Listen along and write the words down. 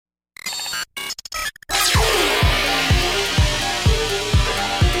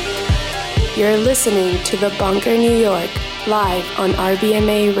You're listening to The Bunker, New York, live on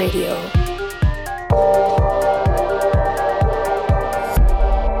RBMA Radio.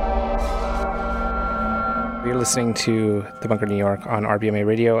 You're listening to The Bunker, New York on RBMA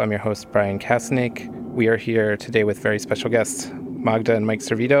Radio. I'm your host, Bryan Kasenic. We are here today with very special guests, Magda and Mike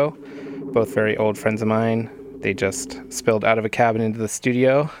Servito, both very old friends of mine. They just spilled out of a cabin into the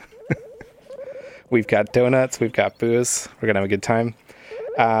studio. We've got donuts, we've got booze. We're going to have a good time.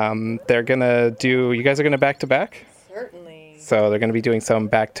 They're going to do, you guys are going to back-to-back? Certainly. So they're going to be doing some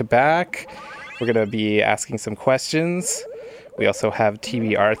back-to-back. We're going to be asking some questions. We also have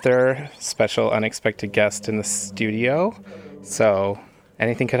TV Arthur, special unexpected guest in the studio. So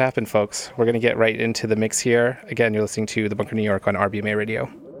anything could happen, folks. We're going to get right into the mix here. Again, you're listening to The Bunker, New York on RBMA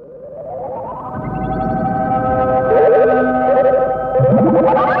Radio.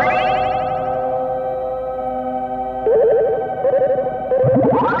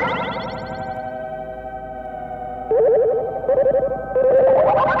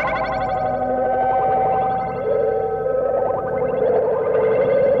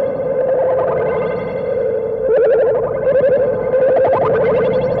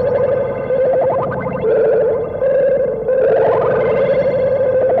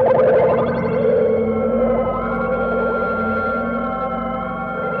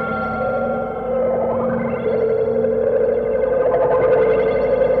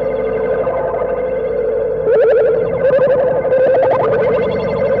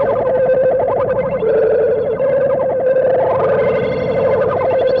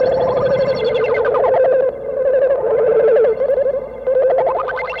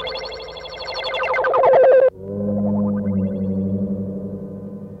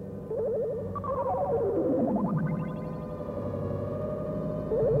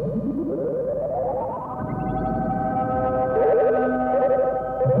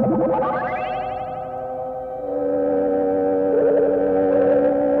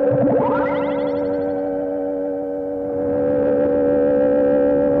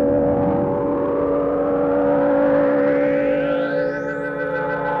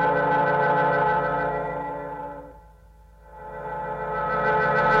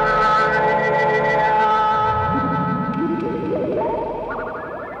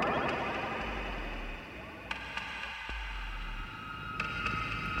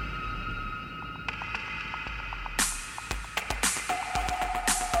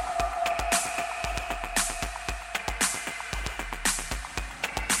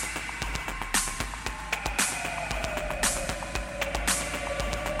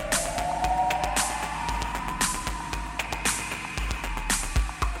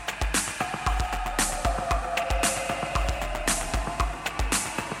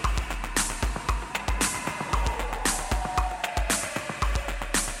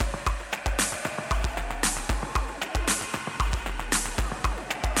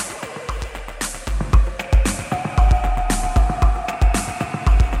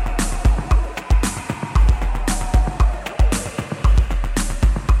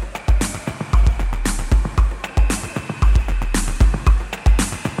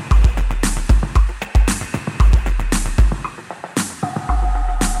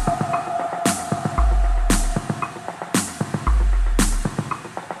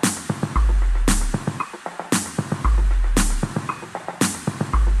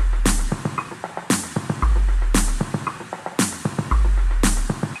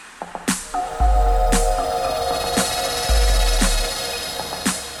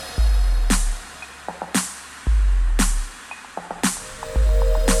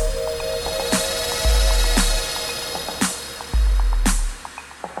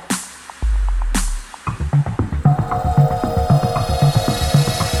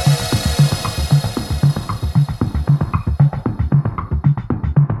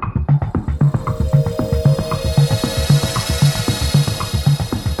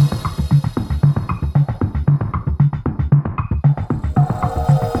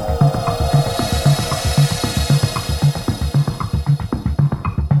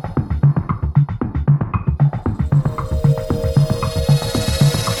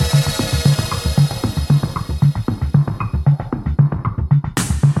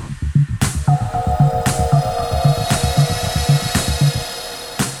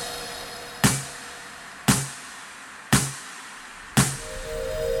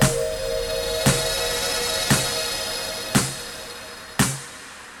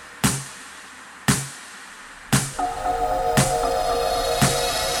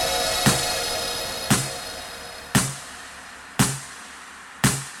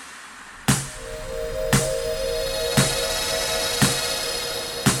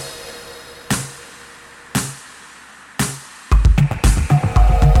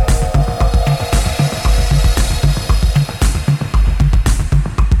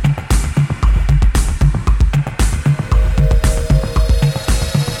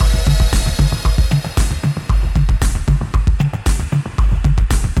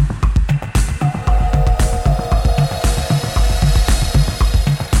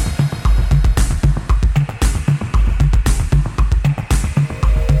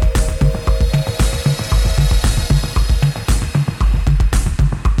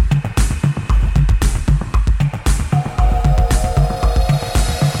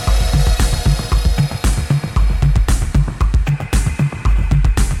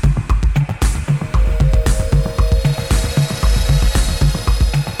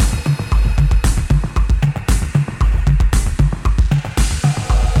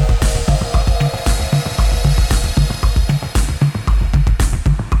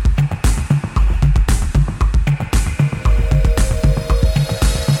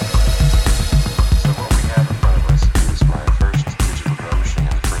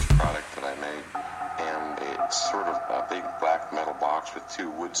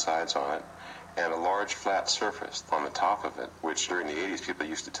 large flat surface on the top of it, which during the 80s people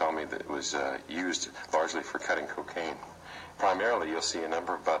used to tell me that it was used largely for cutting cocaine. Primarily, you'll see a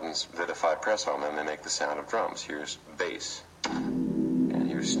number of buttons that if I press on them, they make the sound of drums. Here's bass, and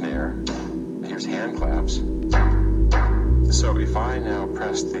here's snare, here's hand claps. So if I now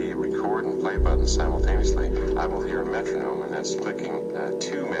press the record and play button simultaneously, I will hear a metronome, and that's clicking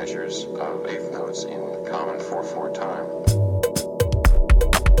 2 measures of eighth notes in common 4/4 time.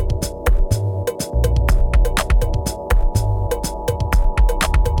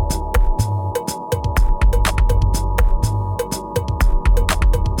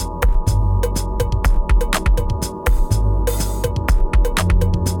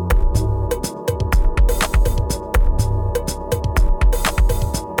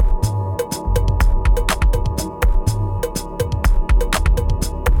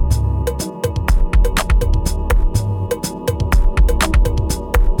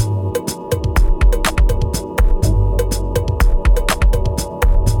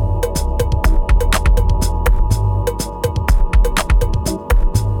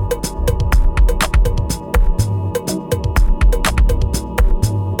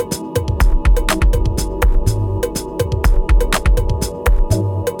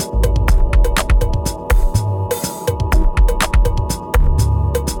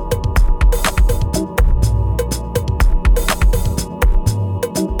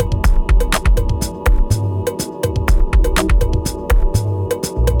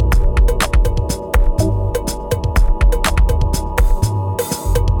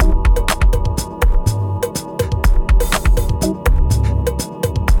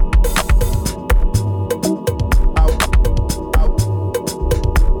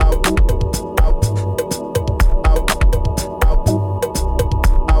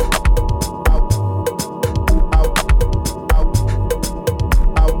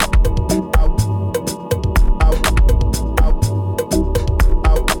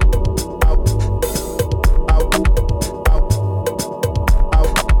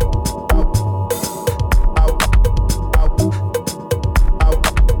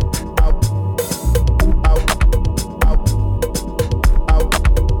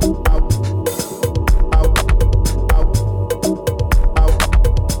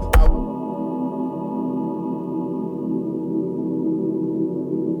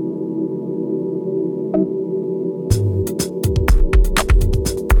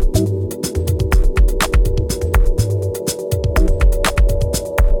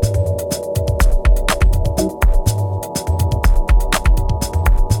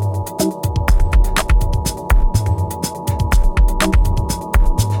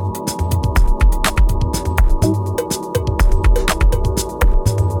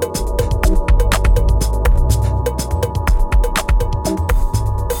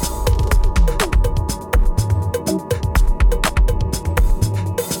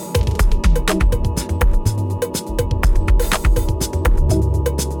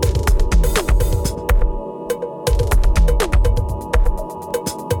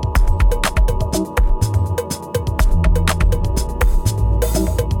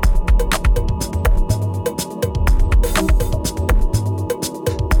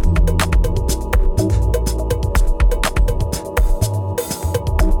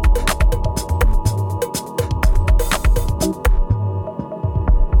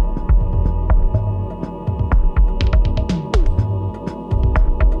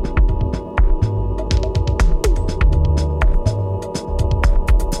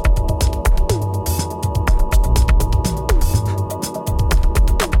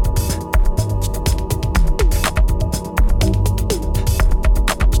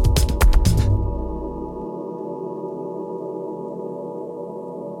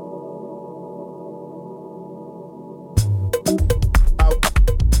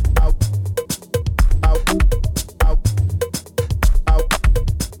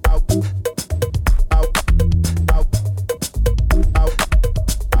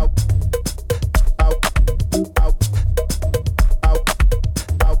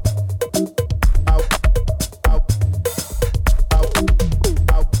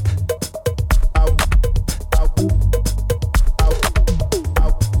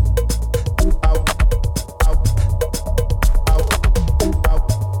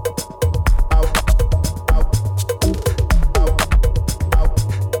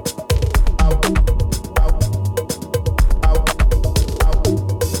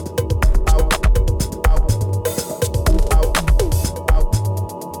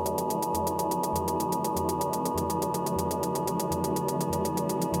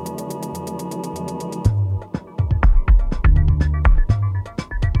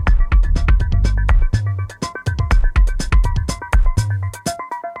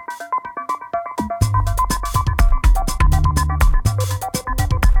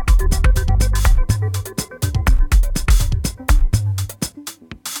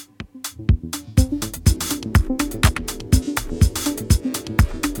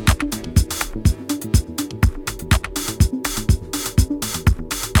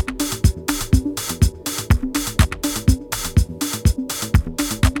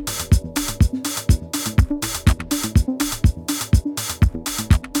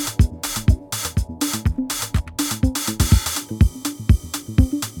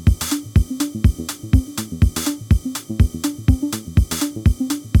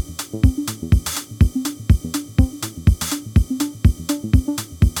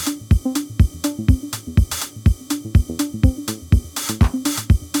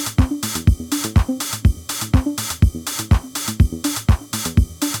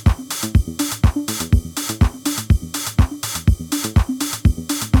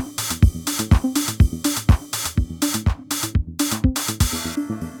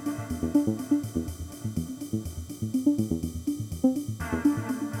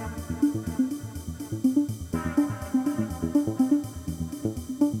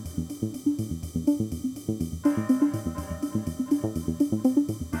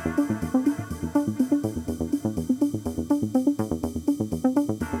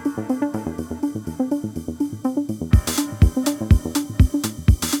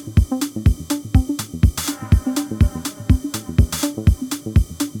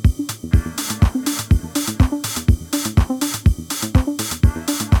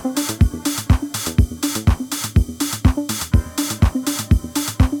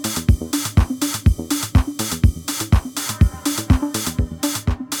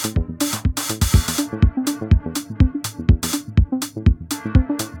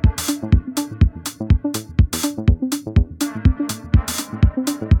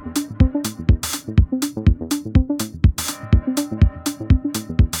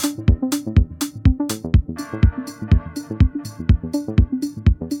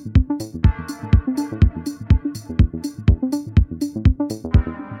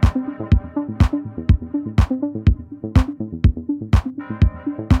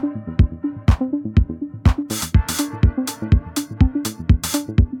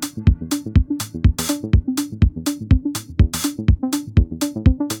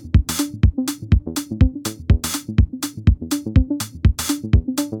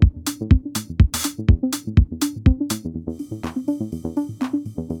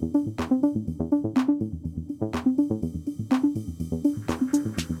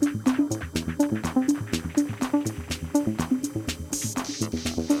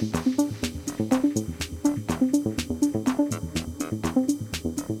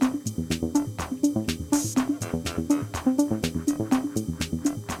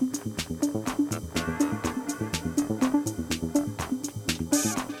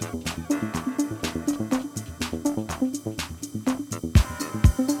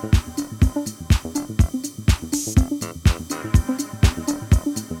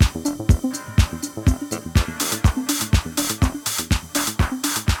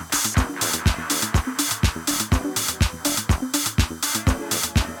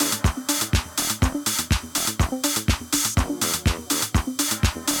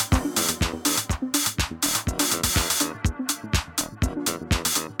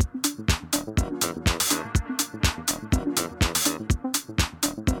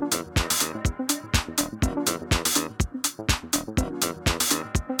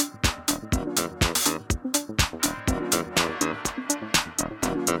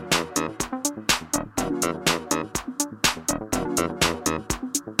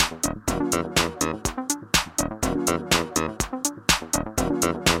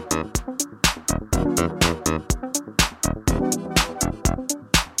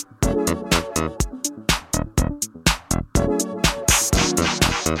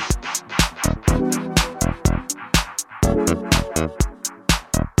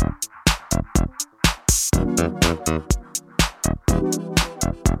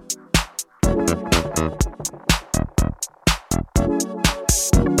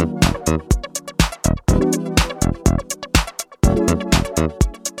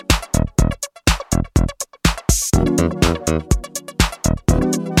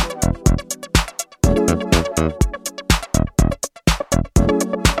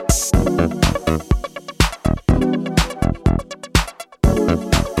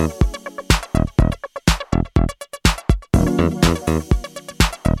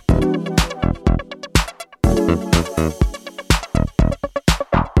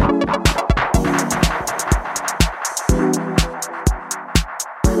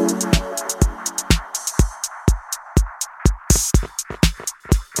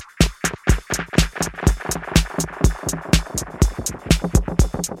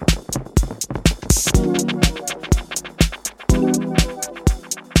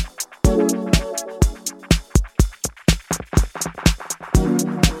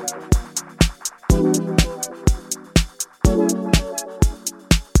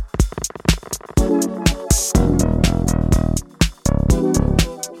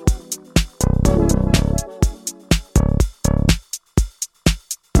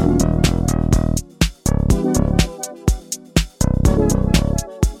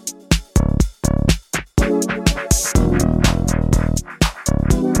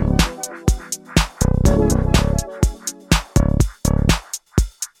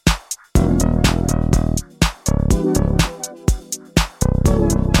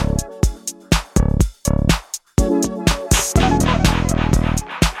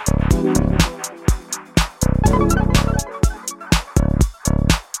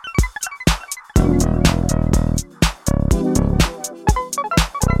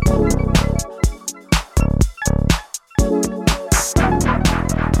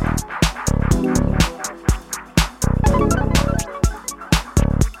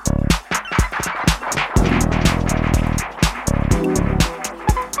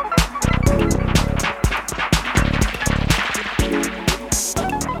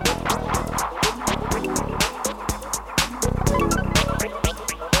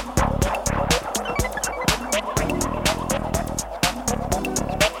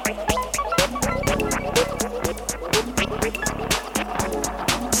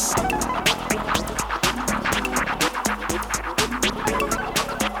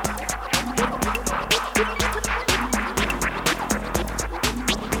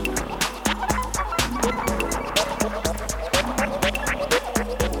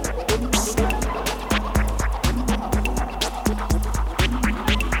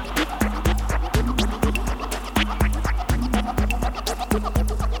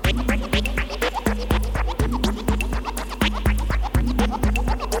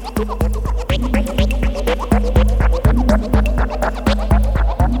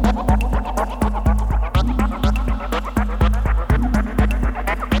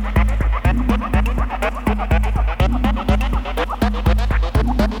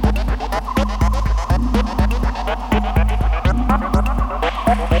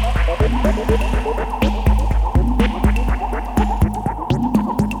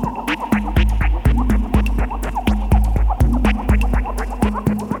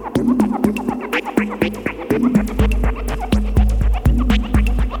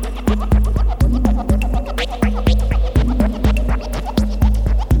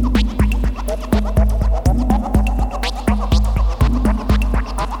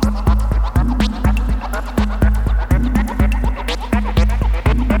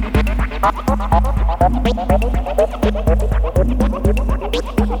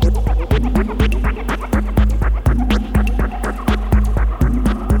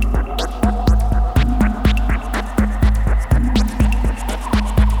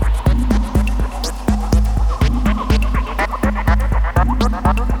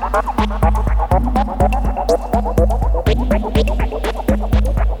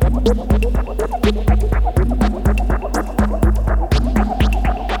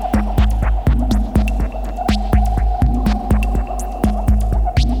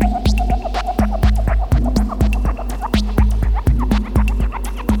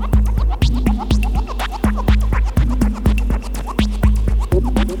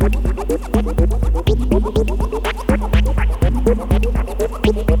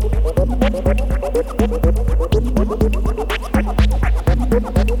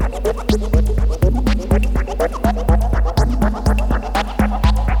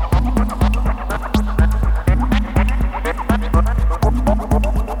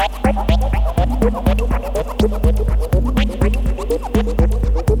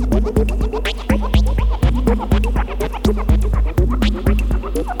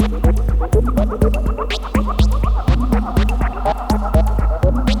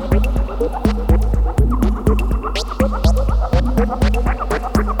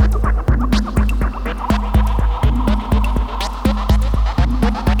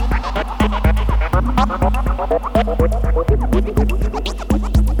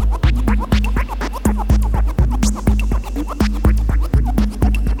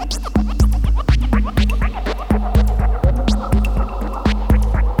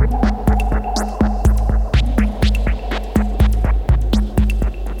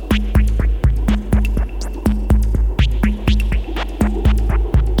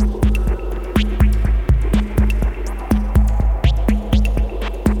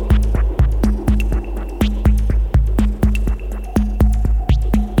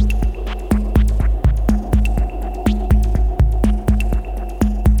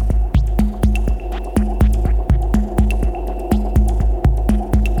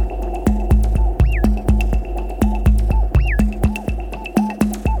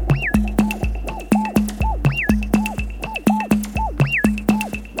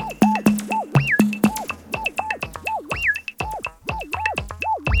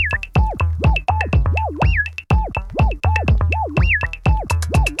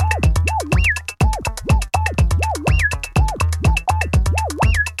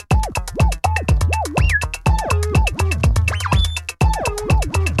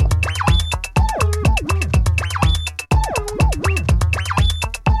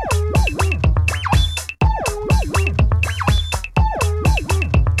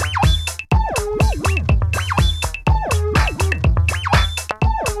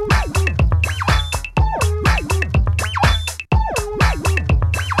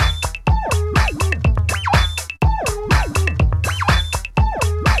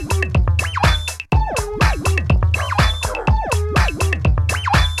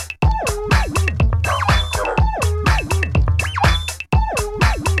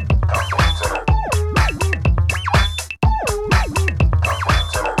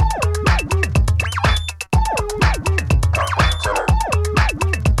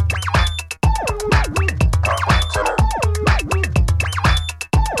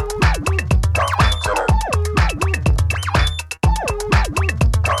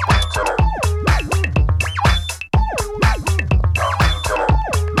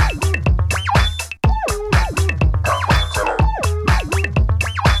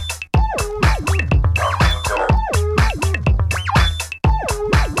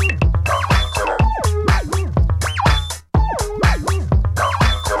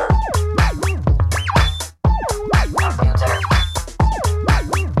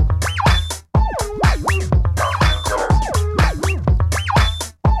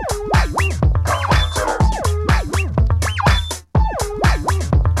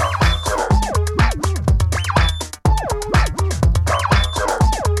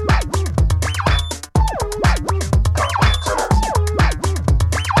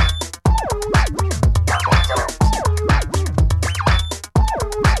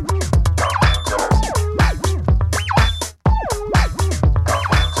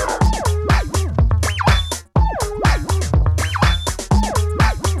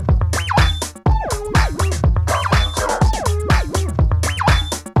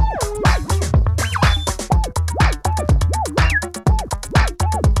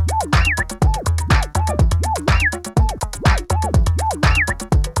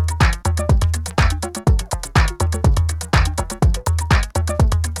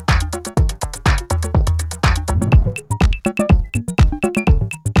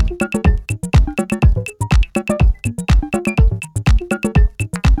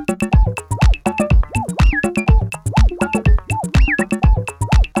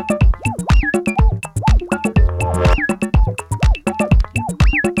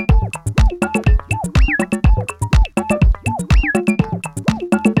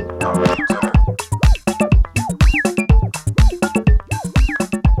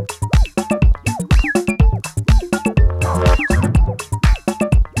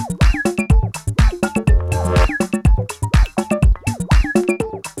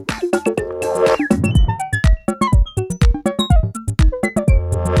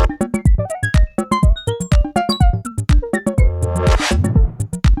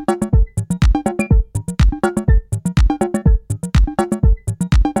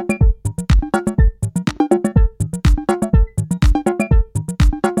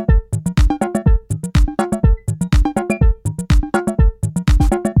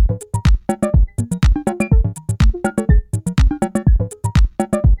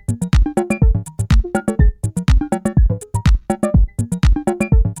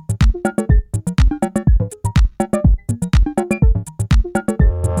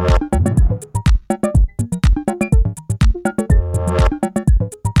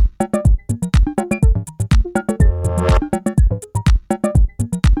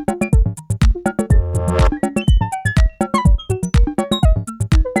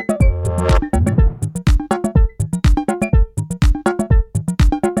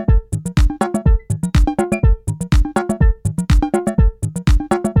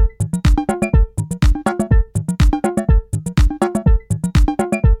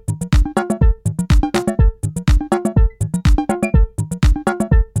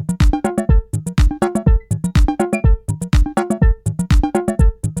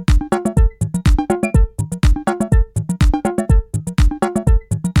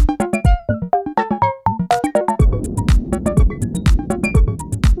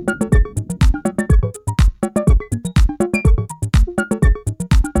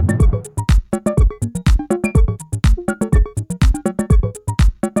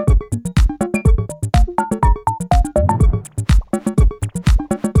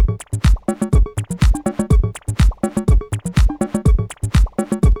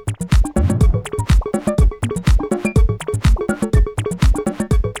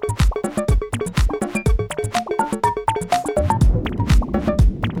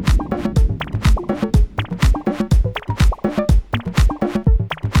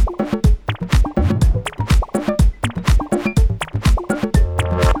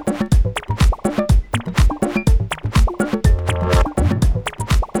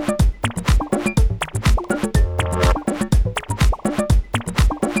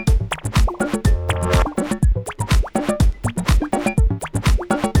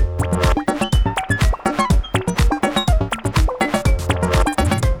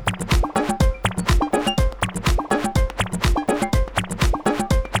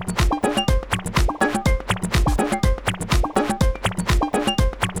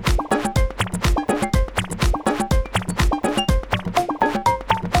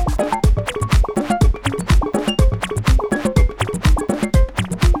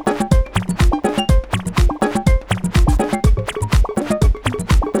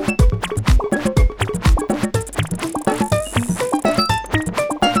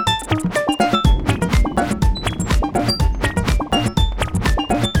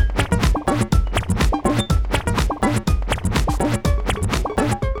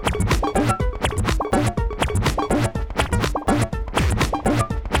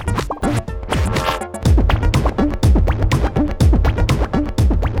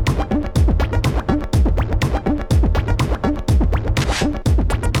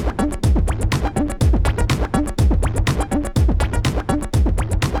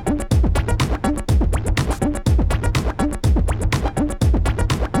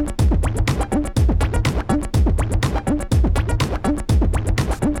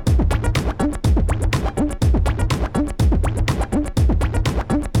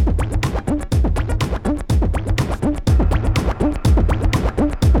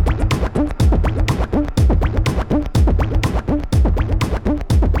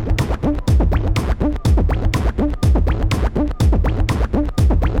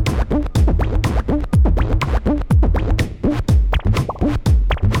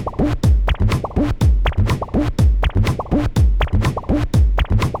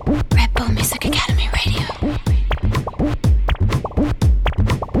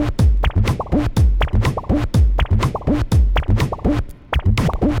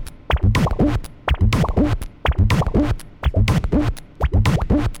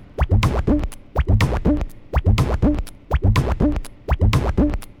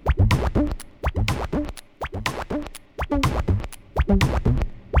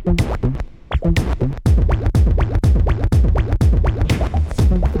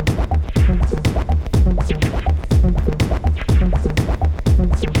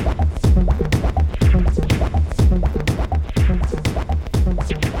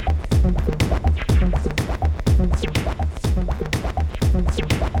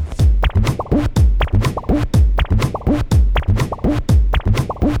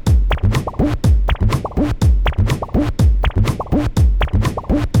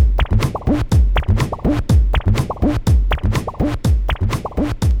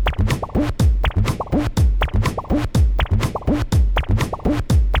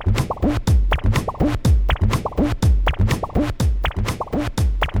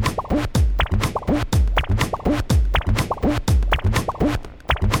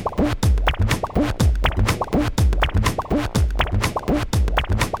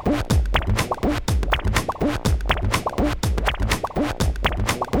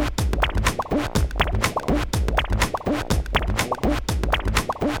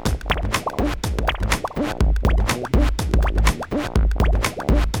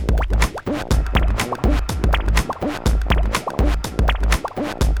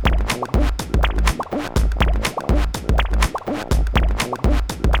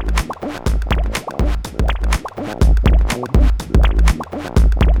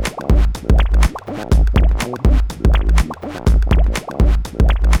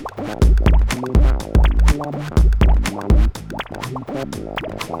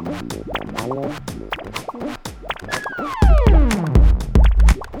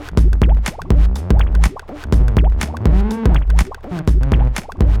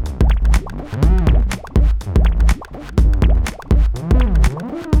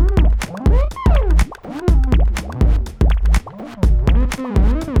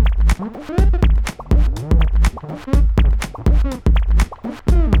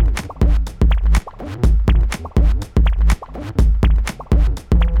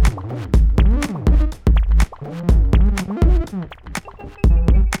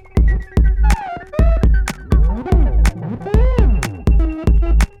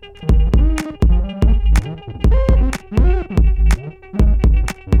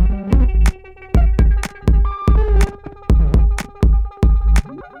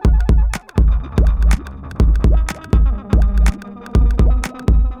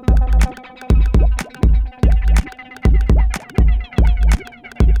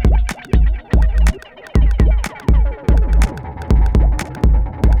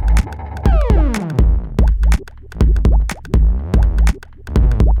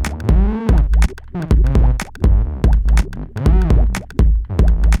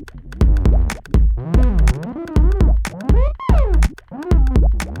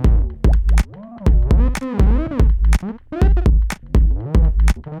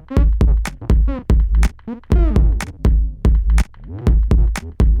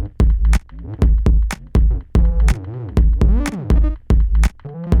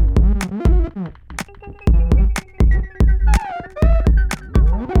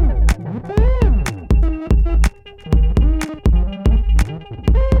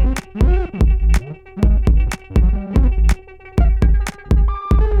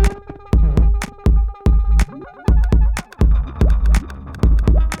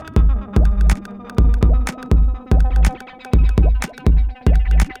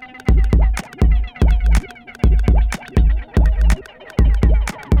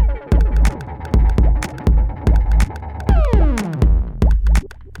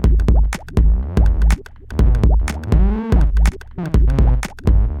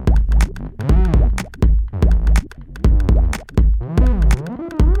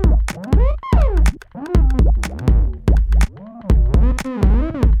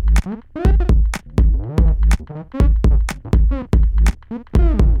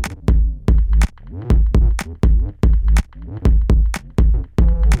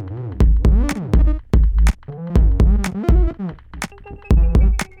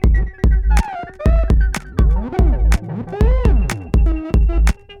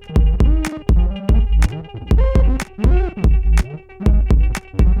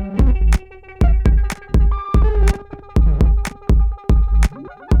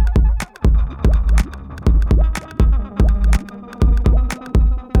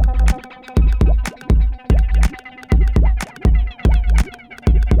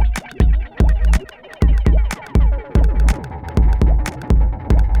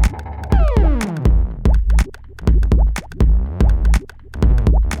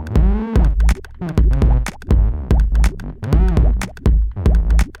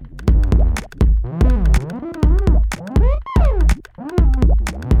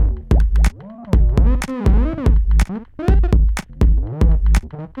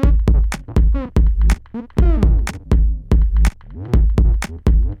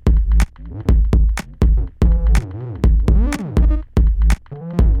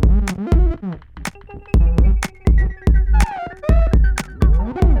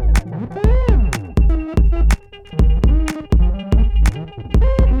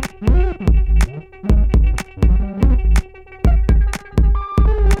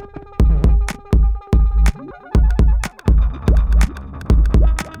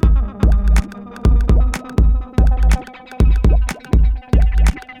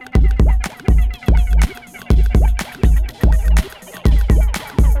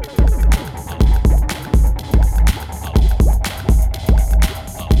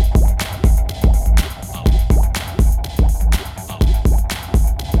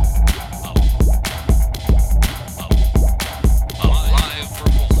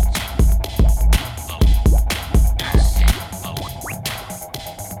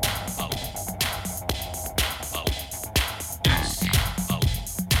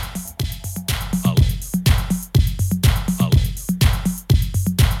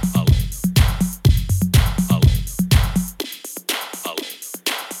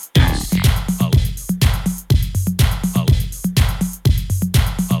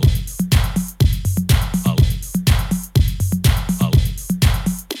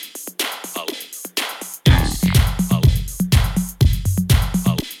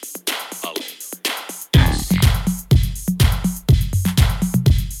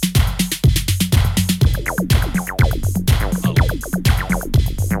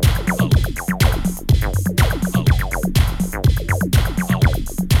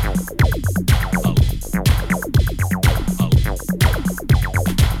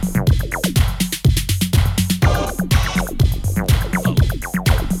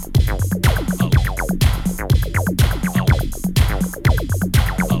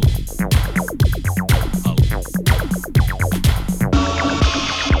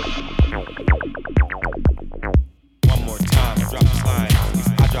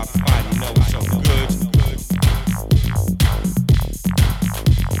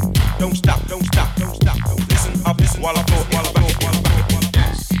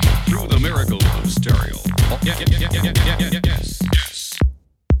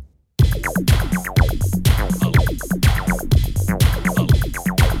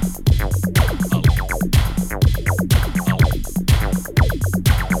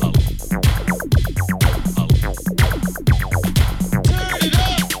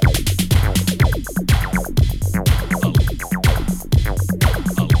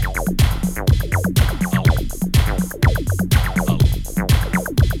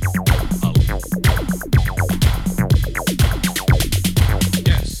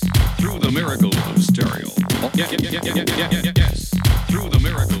 miracle of stereo. Yes. Through the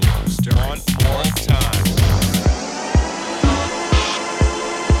miracle of stereo. One more time.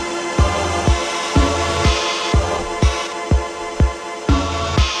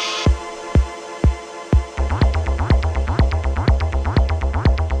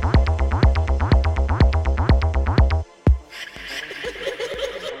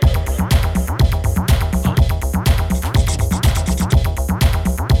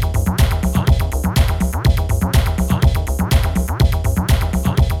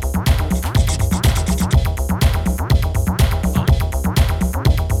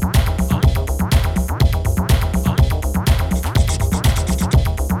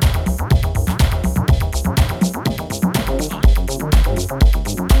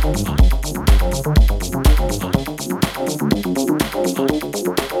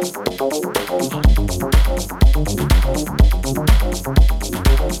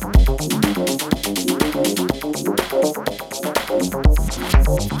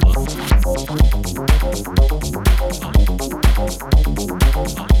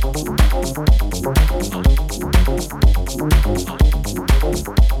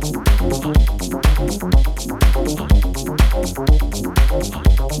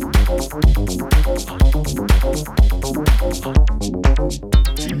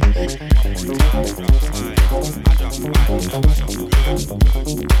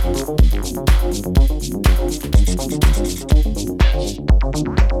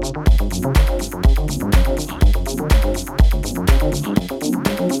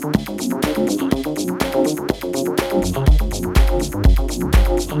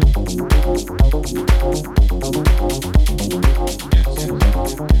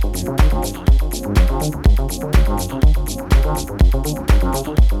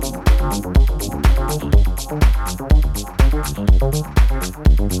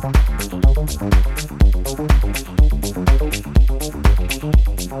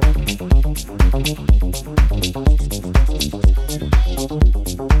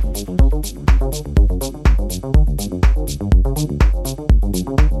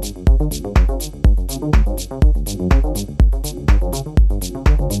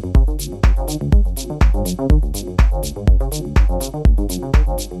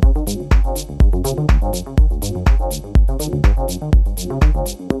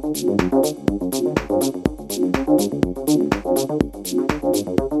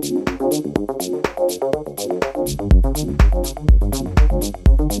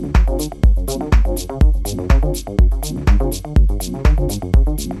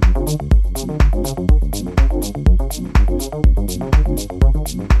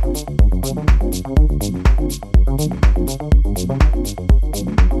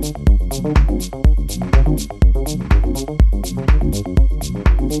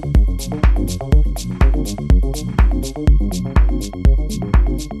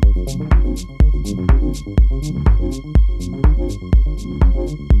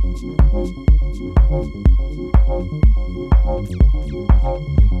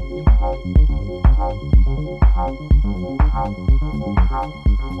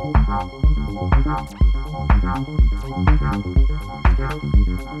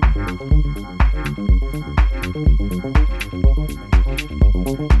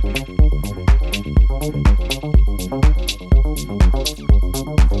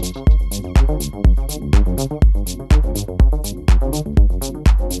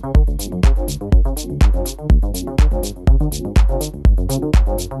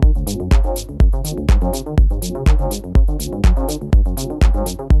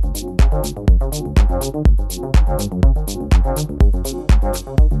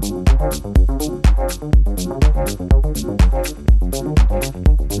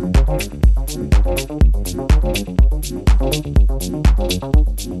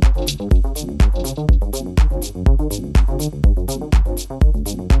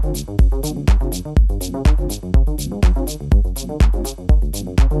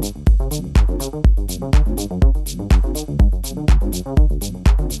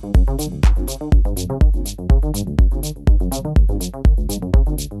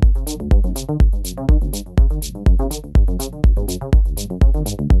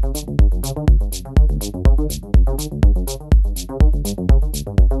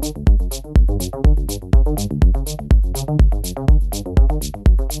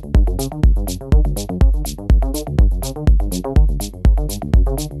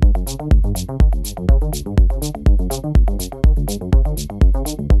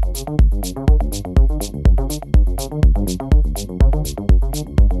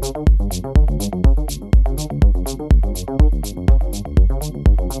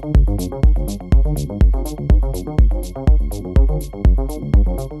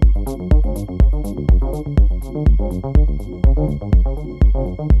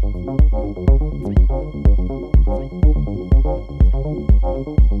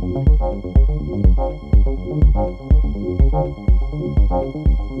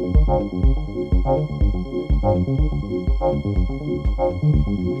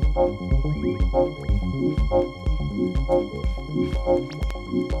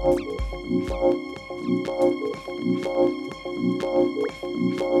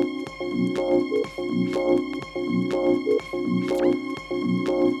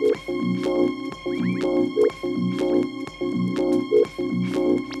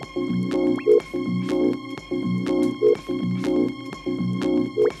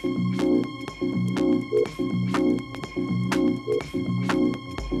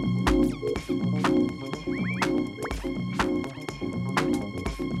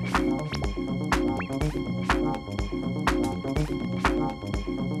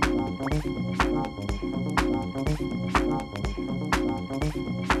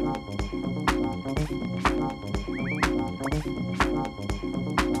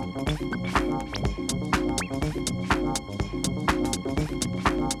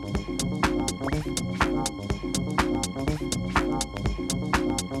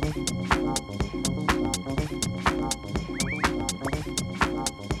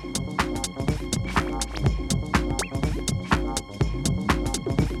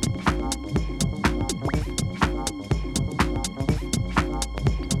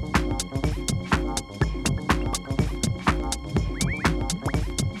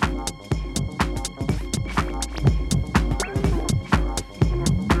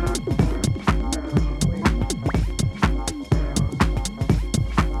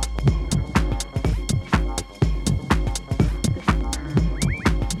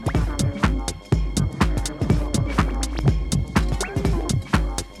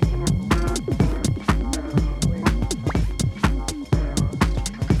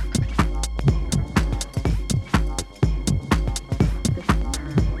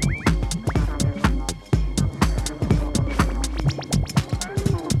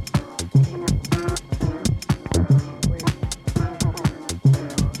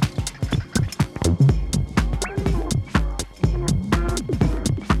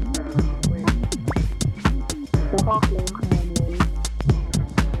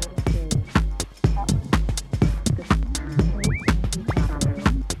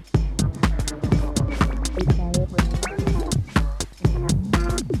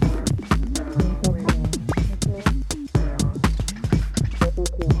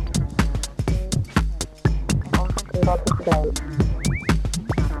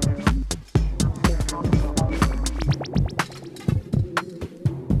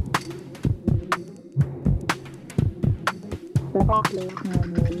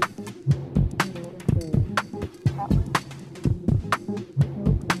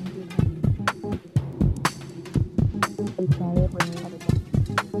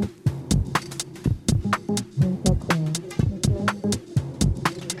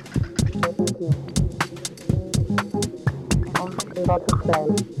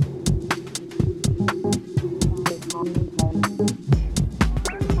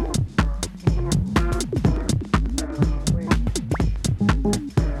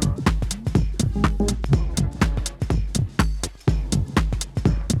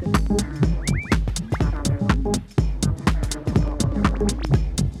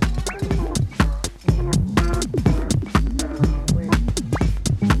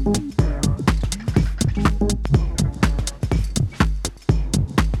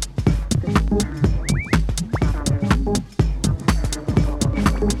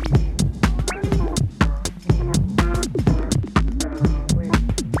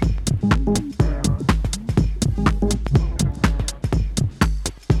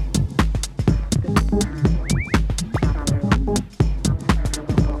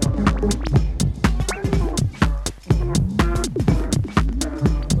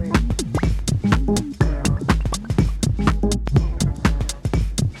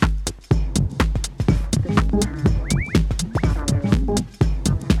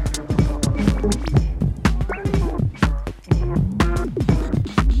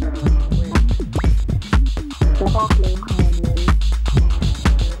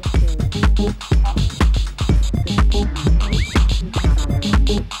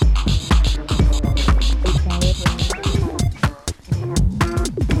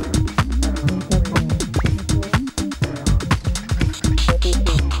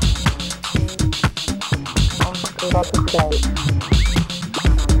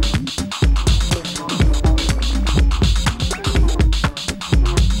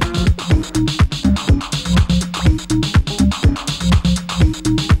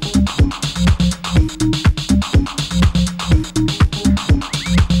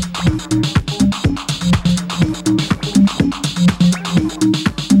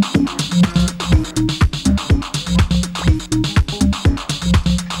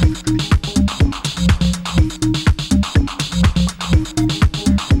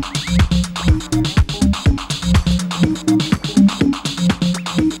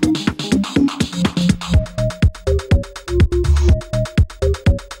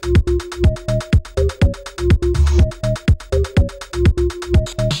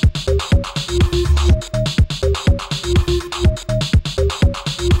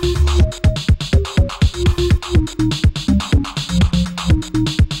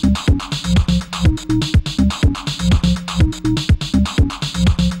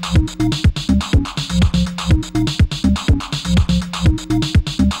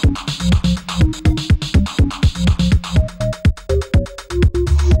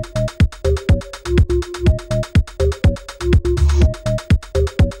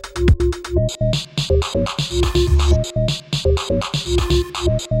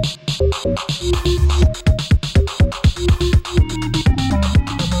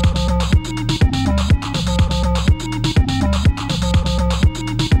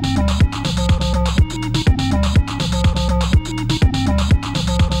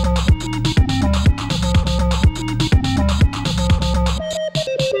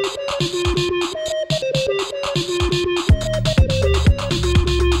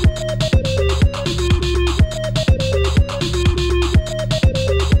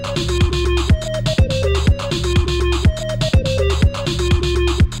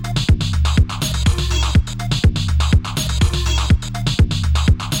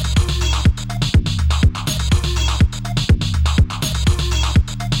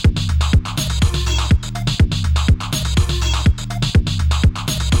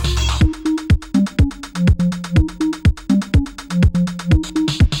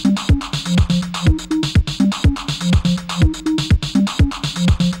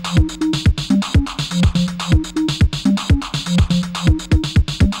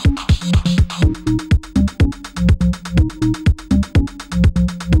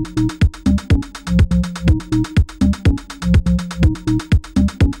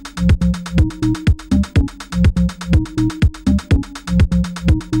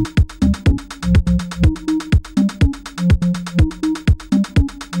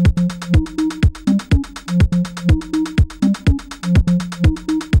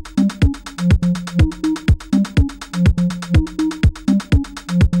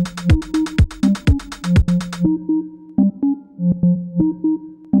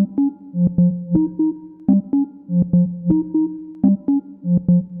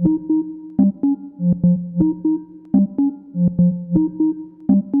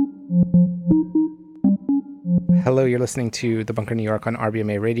 Hello, you're listening to The Bunker New York on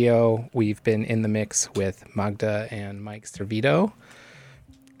RBMA Radio. We've been in the mix with Magda and Mike Servito,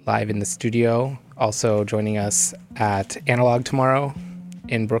 live in the studio. Also joining us at Analog tomorrow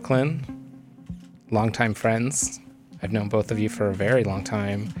in Brooklyn. Longtime friends. I've known both of you for a very long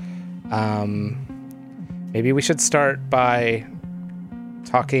time. Maybe we should start by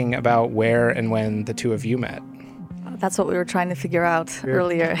talking about where and when the two of you met. That's what we were trying to figure out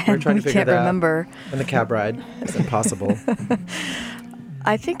earlier. We were trying to figure can't that remember. And the cab ride. It's impossible.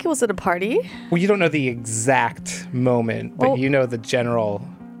 I think it was at a party. Well, you don't know the exact moment, but you know the general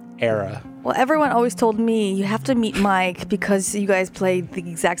era. Well, everyone always told me, you have to meet Mike because you guys played the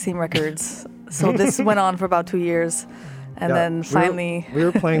exact same records. So this went on for about 2 years. And then finally... We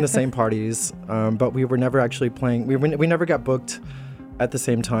were playing the same parties, but we were never actually playing... We never got booked at the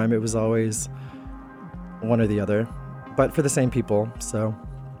same time. It was always one or the other, but for the same people. So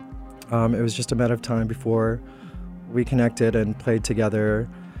it was just a matter of time before we connected and played together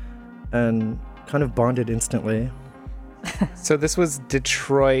and kind of bonded instantly. So this was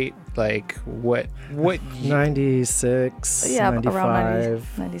Detroit, like what 96, yeah, 95, around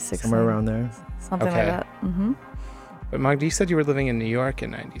 96, somewhere around there. Something Okay. like that. Mm-hmm. But Magda, you said you were living in New York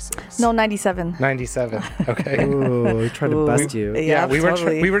in 96. No, 97. 97. Okay. Ooh, we tried to bust you. Yeah, we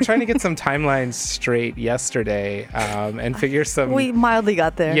totally. were trying to get some timelines straight yesterday and figure some. We mildly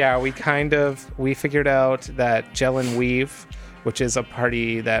got there. Yeah, we figured out that Gel and Weave, which is a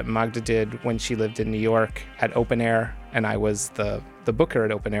party that Magda did when she lived in New York at Open Air, and I was the booker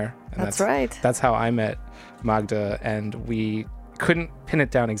at Open Air. And That's right. That's how I met Magda, and we couldn't pin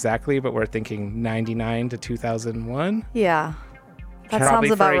it down exactly, but we're thinking 99 to 2001. Yeah. That Probably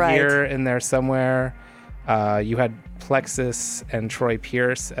sounds about for a right. year in there somewhere. You had Plexus and Troy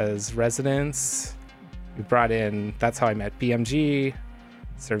Pierce as residents. You brought in, that's how I met BMG,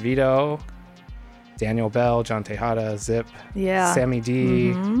 Servito, Daniel Bell, John Tejada, Zip, Yeah. Sammy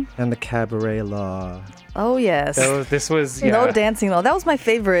D. Mm-hmm. And the cabaret law. Oh, yes. So this was, No dancing, though. That was my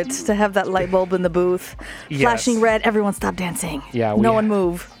favorite, to have that light bulb in the booth. Yes. Flashing red, everyone stop dancing. Yeah, No one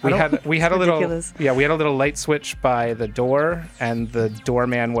move. We had a ridiculous. little light switch by the door, and the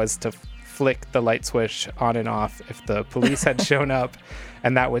doorman was to flick the light switch on and off if the police had shown up,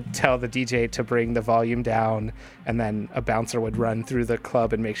 and that would tell the DJ to bring the volume down, and then a bouncer would run through the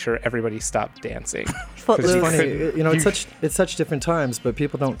club and make sure everybody stopped dancing. Footloose. It's funny, it's such different times, but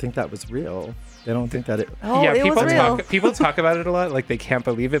people don't think that was real. They don't think that it... Oh, it was real. People talk about it a lot, like they can't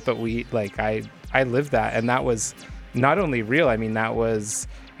believe it, but I lived that, and that was not only real.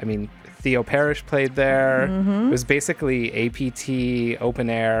 Theo Parrish played there. Mm-hmm. It was basically APT, Open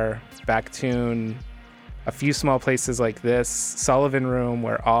Air, Backtune, a few small places like this, Sullivan Room,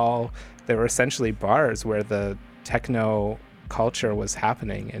 where there were essentially bars where the techno culture was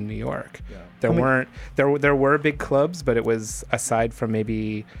happening in New York. Yeah. There were big clubs, but it was, aside from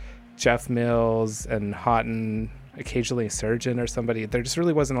maybe Jeff Mills and Hawtin, occasionally Surgeon or somebody, there just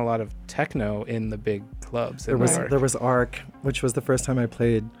really wasn't a lot of techno in the big clubs in New York. There was ARC, which was the first time I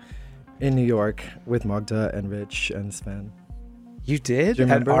played in New York with Magda and Rich and Sven. You did? Do you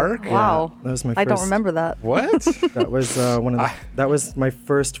remember? At ARC? Wow. Yeah, that was my first. I don't remember that. What? That was that was my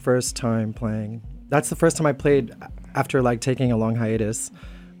first time playing. That's the first time I played after taking a long hiatus.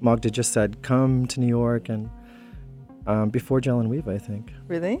 Magda just said, "Come to New York," and before Gel and Weave, I think.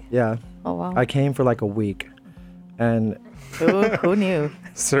 Really? Yeah. Oh, wow. I came for a week, and Who knew?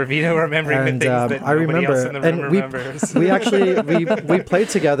 Servito remembering the things that I nobody remember, else in the room and remembers. we actually we played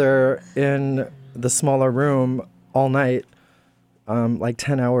together in the smaller room all night,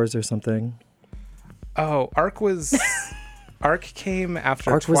 10 hours or something. Oh, Arc came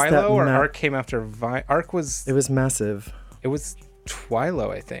after Arc was that Twilo, or Arc came after Vine? It was massive. It was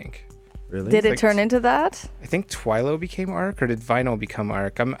Twilo, I think. Really? Did it like- turn into that? I think Twilo became Arc, or did Vinyl become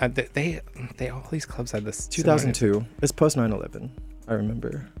Arc? They all these clubs had this. 2002. It's post 9/11. I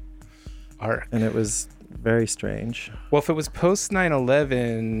remember, Arc. and it was very strange. Well, if it was post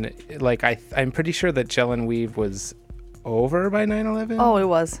 9/11, I'm pretty sure that Gel and Weave was over by 9/11. Oh, it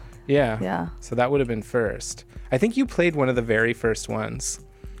was. Yeah. Yeah. So that would have been first. I think you played one of the very first ones.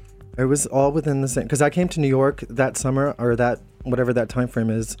 It was all within the same, because I came to New York that summer, or that whatever that time frame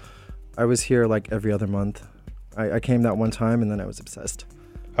is. I was here every other month. I came that one time, and then I was obsessed.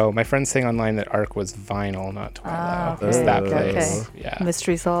 Oh, my friend's saying online that Arc was Vinyl, not Twilo. Ah, It's okay. that Okay. place. Okay. Yeah.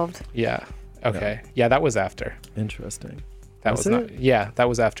 Mystery solved. Yeah. Okay. Yeah, that was after. Interesting. That Was was not. it? Yeah, that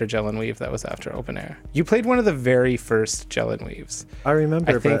was after Gel and Weave. That was after Open Air. You played one of the very first Gel and Weaves. I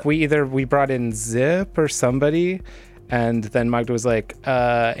remember. I think but we brought in Zip or somebody, And then Magda was like,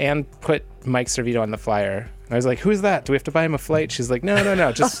 and put Mike Servito on the flyer. And I was like, who's that? Do we have to buy him a flight? She's like,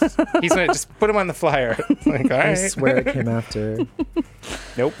 no. Just just put him on the flyer. I'm like, all right. I swear it came after.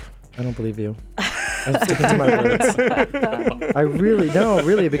 Nope. I don't believe you. I'm sticking to my words. I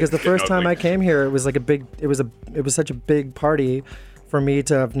really, because the first time I came here, it was like it was such a big party for me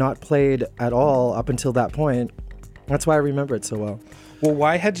to have not played at all up until that point. That's why I remember it so well. Well,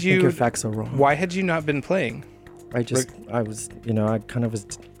 why had you? I think your facts are wrong. Why had you not been playing? I took my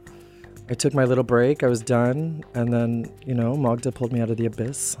little break. I was done, and then Magda pulled me out of the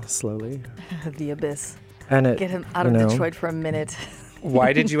abyss slowly. The abyss. And get him out of Detroit for a minute.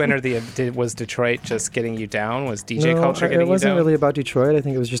 Why did you enter was Detroit just getting you down? Was DJ culture getting you down? It wasn't really about Detroit. I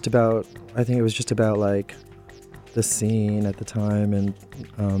think it was just about like the scene at the time, and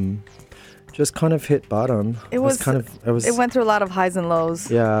just kind of hit bottom. It went through a lot of highs and lows.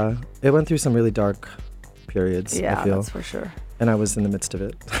 Yeah, it went through some really dark periods. Yeah, I feel. That's for sure. And I was in the midst of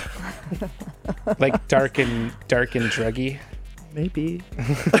it. Like dark and druggy. Maybe.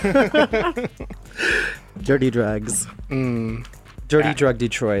 Dirty drugs. Dirty drug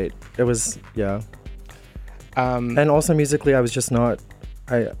Detroit. It was, yeah. And also musically, I was just not.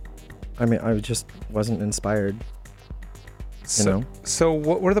 I just wasn't inspired. So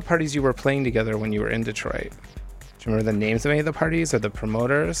what were the parties you were playing together when you were in Detroit? Do you remember the names of any of the parties or the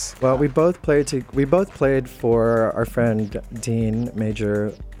promoters? Well, we both played for our friend Dean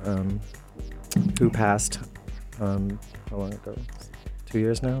Major, who passed. How long ago? 2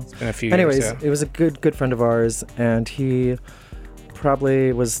 years now. It's been a few Anyways, years. Yeah. It was a good friend of ours, and he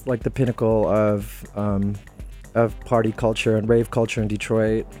probably was like the pinnacle of party culture and rave culture in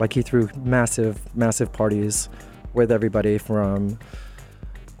Detroit. Like he threw massive parties with everybody from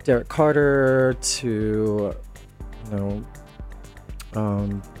Derek Carter to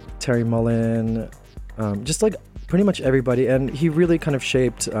Terry Mullen, just like pretty much everybody. And he really kind of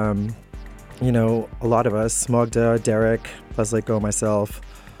shaped a lot of us, Magda, Derek, Plesleko, myself,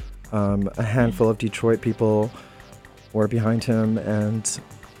 a handful of Detroit people were behind him, and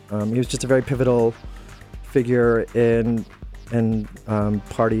he was just a very pivotal figure in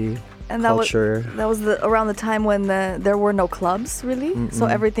party and culture. That was around the time when there were no clubs, really. Mm-mm. So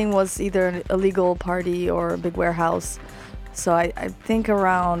everything was either an illegal party or a big warehouse. So I think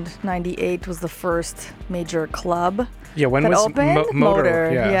around 98 was the first major club. Yeah, when was opened?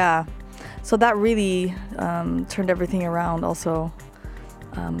 Motor? Yeah. So that really turned everything around also.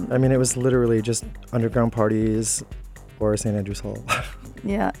 It was literally just underground parties or St. Andrews Hall.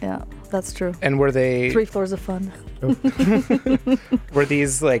 Yeah, that's true. And were they 3 floors of fun? Were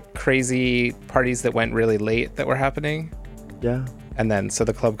these like crazy parties that went really late that were happening? Yeah. And then, so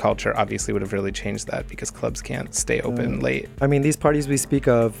the club culture obviously would have really changed that because clubs can't stay open late. These parties we speak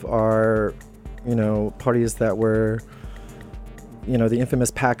of are, parties that were, the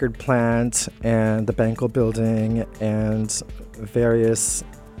infamous Packard plant and the Banco building and various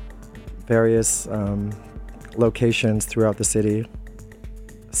locations throughout the city.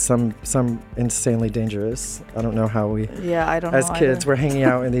 Some insanely dangerous. I don't know how we, I don't know as kids, were hanging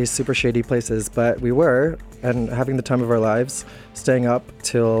out in these super shady places, but we were, and having the time of our lives, staying up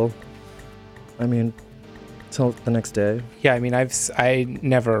till the next day. Yeah, I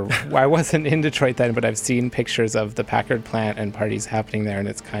wasn't in Detroit then, but I've seen pictures of the Packard plant and parties happening there, and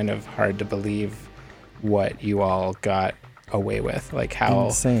it's kind of hard to believe what you all got away with, like how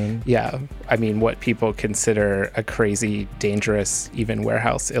insane. Yeah, what people consider a crazy, dangerous, even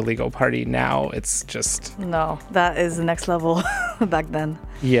warehouse illegal party now, it's just that is the next level back then.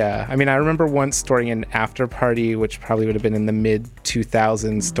 Yeah, I remember once storing an after party, which probably would have been in the mid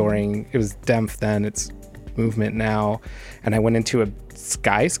 2000s. Storing, it was Demph then, it's Movement now, and I went into a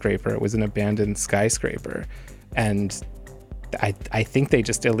skyscraper. It was an abandoned skyscraper, and I think they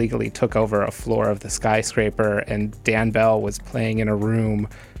just illegally took over a floor of the skyscraper, and Dan Bell was playing in a room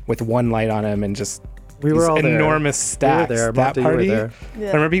with one light on him, and just we were all enormous stacks. We were there. That party. You were there. Yeah.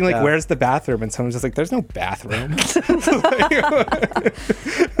 I remember being like, "Where's the bathroom?" And someone's just like, "There's no bathroom." The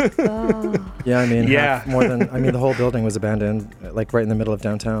whole building was abandoned, like right in the middle of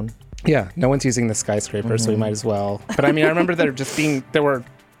downtown. Yeah, no one's using the skyscraper, so we might as well. But I remember there were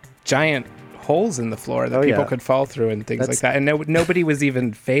giant holes in the floor that people could fall through and things like that. And nobody was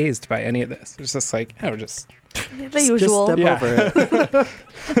even fazed by any of this. It was just like, we're just... The usual. Just step over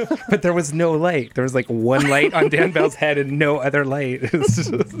it. But there was no light. There was like one light on Dan Bell's head and no other light.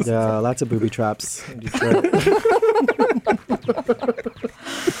 Yeah, lots of booby traps in Detroit.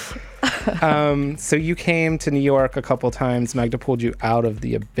 So you came to New York a couple times. Magda pulled you out of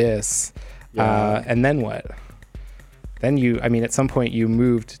the abyss. Yeah. And then what? Then at some point you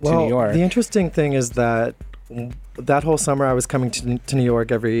moved to New York. The interesting thing is that that whole summer I was coming to New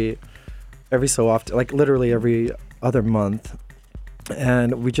York every so often, like literally every other month.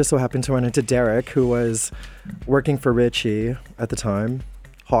 And we just so happened to run into Derek, who was working for Richie at the time,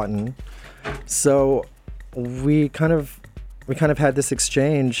 Hawtin. So we kind of had this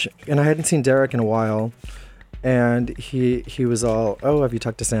exchange, and I hadn't seen Derek in a while. And he was all, oh, have you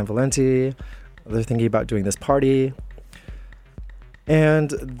talked to San Valenti? They're thinking about doing this party. And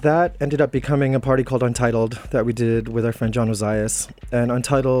that ended up becoming a party called Untitled that we did with our friend John Ozias. And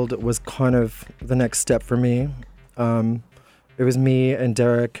Untitled was kind of the next step for me. It was me and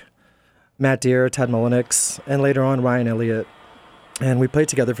Derek, Matt Deere, Tad Mullenix, and later on Ryan Elliott. And we played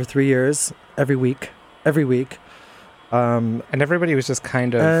together for 3 years, every week. And everybody was just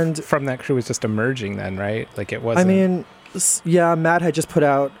kind of, from that crew was just emerging then, right? Like it wasn't... I mean, yeah, Matt had just put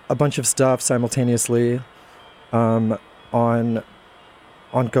out a bunch of stuff simultaneously on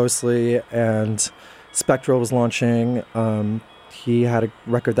Ghostly, and Spectral was launching. He had a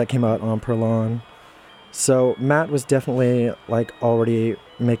record that came out on Perlon. So Matt was definitely like already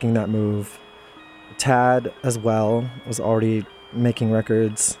making that move. Tad as well was already making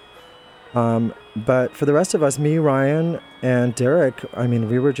records. But for the rest of us, me, Ryan, and Derek, I mean,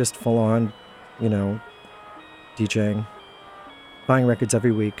 we were just full on, DJing, buying records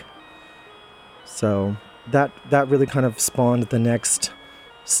every week. So that really kind of spawned the next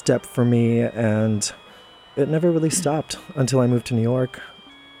step for me, and it never really stopped until I moved to New York.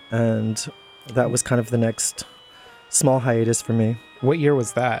 And that was kind of the next small hiatus for me. What year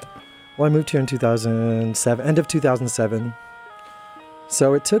was that? Well, I moved here in 2007, end of 2007.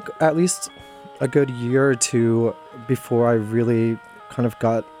 So it took at least a good year or two before I really kind of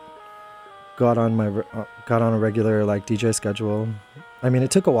got on a regular like DJ schedule. I mean,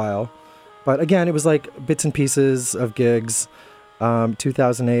 it took a while, but again, it was like bits and pieces of gigs.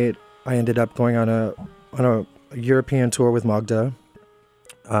 2008, I ended up going on a European tour with Magda.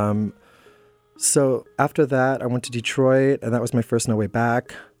 So after that, I went to Detroit, and that was my first No Way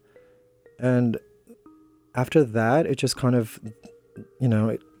Back. And after that, it just kind of,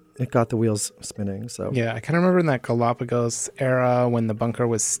 it got the wheels spinning. So yeah, I kind of remember in that Galapagos era when the Bunker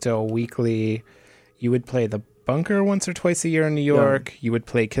was still weekly, you would play the Bunker once or twice a year in New York. Yeah. You would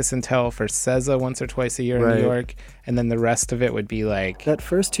play Kiss and Tell for SZA once or twice a year in New York. And then the rest of it would be like... That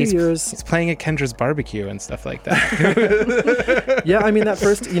first 2 years... He's playing at Kendra's Barbecue and stuff like that. Yeah, I mean, that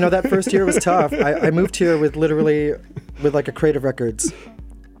first year was tough. I moved here with like a crate of records,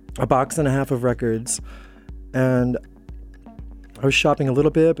 a box and a half of records. And I was shopping a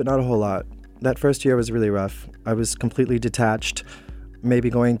little bit, but not a whole lot. That first year was really rough. I was completely detached, maybe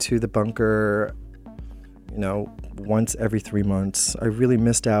going to the Bunker... once every 3 months. I really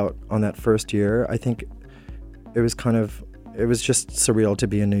missed out on that first year. I think it was just surreal to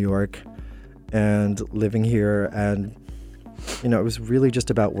be in New York and living here. And, it was really just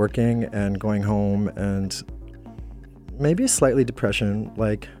about working and going home and maybe slightly depression.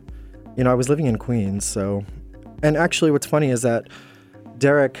 Like, I was living in Queens. So, and actually what's funny is that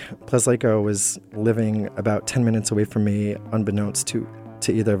Derek Pleslako was living about 10 minutes away from me, unbeknownst to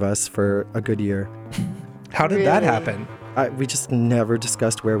either of us, for a good year. How did that happen? We just never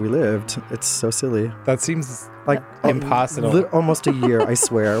discussed where we lived. It's so silly. That seems like impossible. Almost a year, I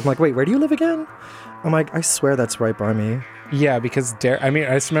swear. I'm like, wait, where do you live again? I'm like, I swear that's right by me. Yeah, because I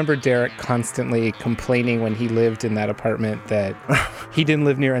just remember Derek constantly complaining when he lived in that apartment that he didn't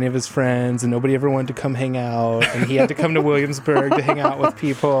live near any of his friends and nobody ever wanted to come hang out, and he had to come to Williamsburg to hang out with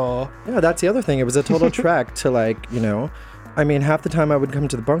people. Yeah, that's the other thing. It was a total trek to half the time I would come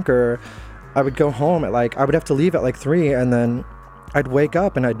to the Bunker, I would go home I would have to leave at 3, and then I'd wake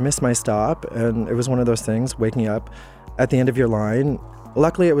up and I'd miss my stop. And it was one of those things, waking up at the end of your line.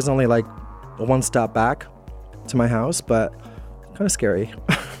 Luckily, it was only one stop back to my house, but kind of scary.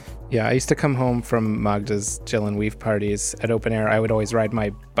 Yeah, I used to come home from Magda's Jill and Weave parties at Open Air. I would always ride my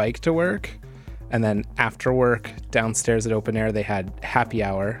bike to work. And then after work, downstairs at Open Air, they had happy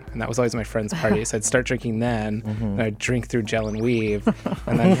hour. And that was always my friend's party. So I'd start drinking then, and I'd drink through Gel and Weave.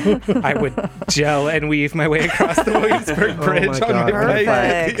 And then I would gel and weave my way across the Williamsburg Bridge on my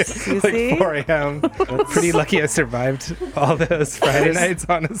bike. Perfect. 4 a.m. Pretty lucky I survived all those Friday nights,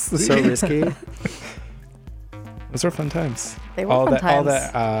 honestly. So risky. Those were fun times. They were fun times.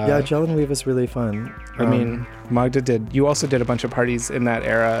 Yeah, Gel and Weave was really fun. I mean, Magda you also did a bunch of parties in that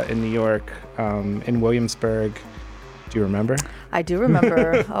era in New York, in Williamsburg. Do you remember? I do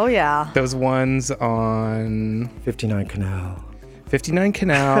remember. Oh, yeah. Those ones on... 59 Canal. 59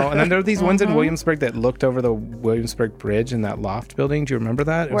 Canal, and then there were these ones in Williamsburg that looked over the Williamsburg Bridge in that loft building. Do you remember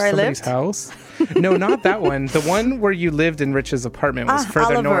that? It was Where I somebody's lived? house. No, not that one. The one where you lived in Rich's apartment was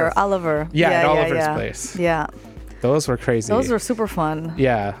further north. Oliver. Yeah, at Oliver's place. Yeah. Those were crazy. Those were super fun.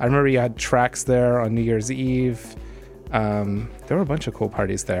 Yeah, I remember you had tracks there on New Year's Eve. There were a bunch of cool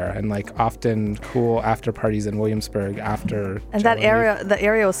parties there, and like often cool after parties in Williamsburg after. And the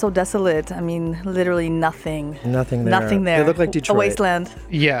area was so desolate. I mean, literally nothing. Nothing there. Nothing there. It looked like Detroit. A wasteland.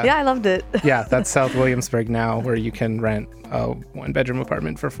 Yeah. Yeah, I loved it. Yeah, that's South Williamsburg now, where you can rent a one-bedroom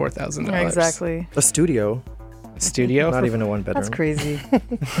apartment for $4,000. Exactly. A studio. A studio? Not even a one-bedroom. That's crazy.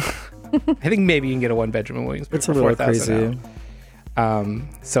 I think maybe you can get a one-bedroom in Williamsburg It's for a little $4,000 crazy. now.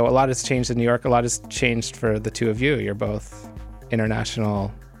 So a lot has changed in New York. A lot has changed for the two of you. You're both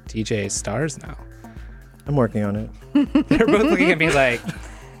international DJ stars now. I'm working on it. They're both looking at me like,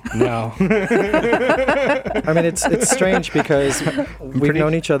 no. I mean, it's strange because we've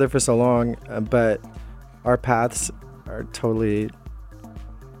known each other for so long, but our paths are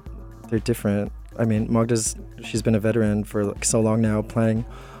they're different. I mean, she's been a veteran for like so long now, playing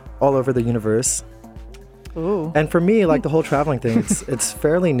all over the universe. Ooh. And for me, like the whole traveling thing, it's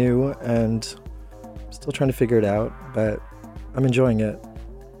fairly new and still trying to figure it out, but I'm enjoying it.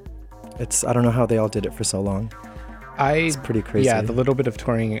 I don't know how they all did it for so long. It's pretty crazy. Yeah, the little bit of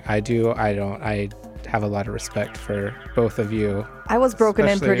touring I do, I have a lot of respect for both of you. I was broken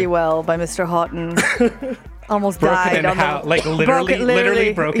in Especially- pretty well by Mr. Hawtin. Almost died. Broken in how? Like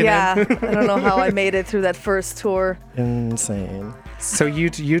literally broken yeah. in? I don't know how I made it through that first tour. Insane. So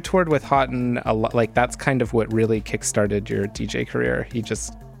you toured with Hawtin a lot. Like that's kind of what really kickstarted your DJ career. He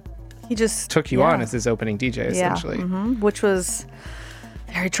just took you on as his opening DJ, essentially. Which was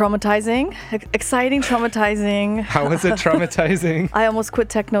very traumatizing, exciting, traumatizing. How was it traumatizing? I almost quit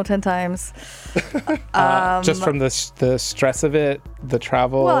techno 10 times. Just from the stress of it, the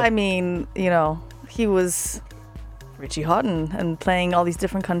travel. Well, I mean, he was Richie Hawtin and playing all these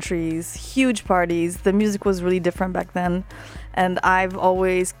different countries, huge parties. The music was really different back then. And I've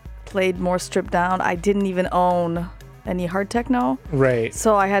always played more stripped down. I didn't even own any hard techno. Right.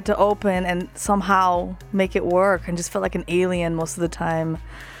 So I had to open and somehow make it work and just felt like an alien most of the time.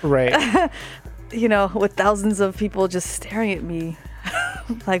 Right. With thousands of people just staring at me.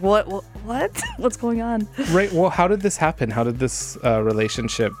 Like, what? What's going on? Right. Well, how did this happen? How did this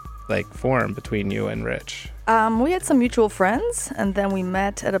relationship form between you and Rich? We had some mutual friends, and then we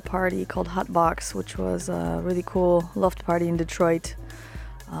met at a party called Hotbox, which was a really cool loft party in Detroit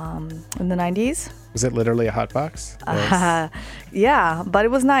in the 90s. Was it literally a hot box? Yeah, but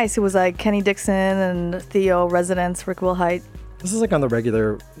it was nice. It was like Kenny Dixon and Theo, Residence, Rick Wilhite. This is like on the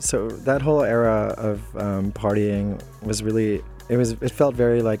regular. So that whole era of partying was really, it felt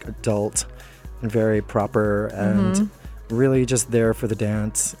very like adult and very proper and really just there for the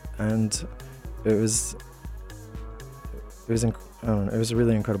dance. And it was a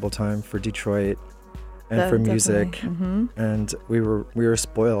really incredible time for Detroit and for music. And we were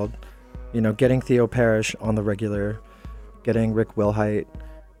spoiled, getting Theo Parrish on the regular, getting Rick Wilhite,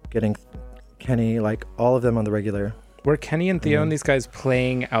 getting Kenny, like all of them on the regular. Were Kenny and Theo and these guys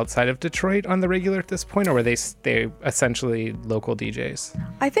playing outside of Detroit on the regular at this point, or were they essentially local DJs?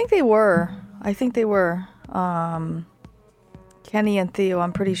 I think they were. Kenny and Theo,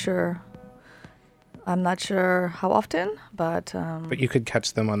 I'm pretty sure. I'm not sure how often, but... But you could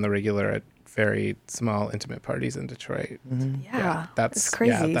catch them on the regular at very small, intimate parties in Detroit. Yeah, that's it's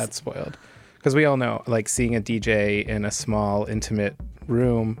crazy. Yeah, that's spoiled. Because we all know, seeing a DJ in a small, intimate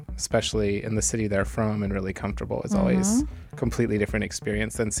room, especially in the city they're from and really comfortable, is always a completely different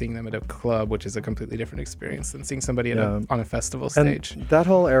experience than seeing them at a club, which is a completely different experience than seeing somebody on a festival stage. And that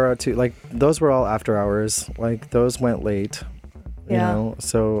whole era too, those were all after hours. Those went late.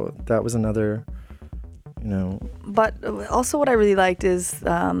 So that was another, But also what I really liked is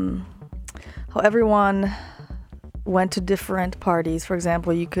how everyone went to different parties. For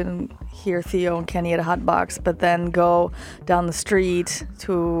example, you can hear Theo and Kenny at a Hotbox, but then go down the street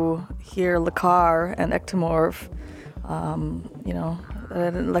to hear Lacar and Ectomorph,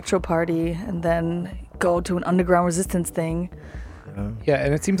 at an electro party, and then go to an underground resistance thing. Yeah,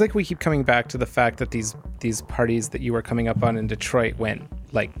 and it seems like we keep coming back to the fact that these parties that you were coming up on in Detroit went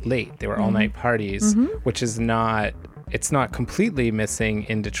late. They were all-night parties, which is not completely missing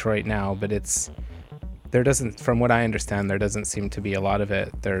in Detroit now, but from what I understand, there doesn't seem to be a lot of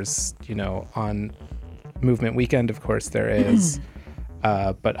it. There's, on Movement Weekend, of course there is,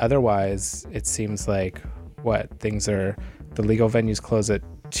 but otherwise it seems like the legal venues close at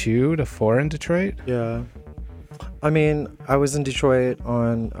 2 to 4 in Detroit. Yeah. I mean, I was in Detroit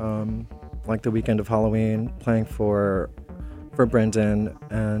on the weekend of Halloween playing for for Brendan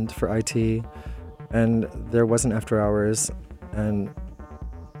and for IT, and there wasn't after hours, and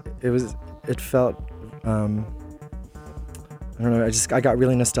it felt I don't know, I got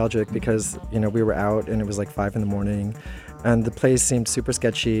really nostalgic because, you know, we were out and it was like 5 a.m. and the place seemed super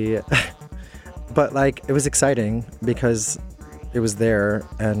sketchy, but like it was exciting because it was there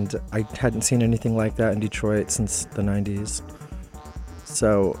and I hadn't seen anything like that in Detroit since the 90s.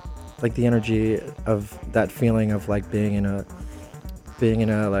 So like the energy of that feeling of like being in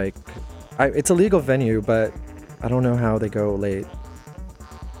a like, it's a legal venue, but I don't know how they go late.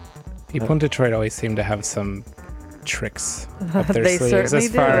 People in Detroit always seem to have some tricks up their They sleeves certainly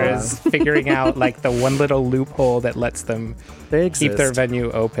as far do. as figuring out like the one little loophole that lets them keep their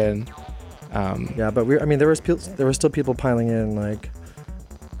venue open. Yeah, but there were still people piling in like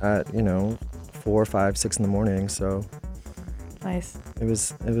at, you know, 4, 5, 6 in the morning. So Nice. it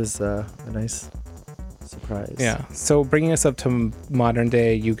was a nice surprise. Yeah. So bringing us up to modern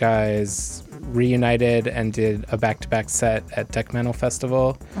day, you guys reunited and did a back-to-back set at Techno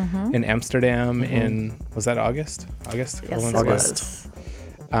Festival in Amsterdam in, was that August? August? Yes, it August.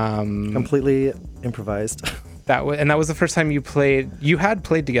 was. Completely improvised. That was the first time you played. You had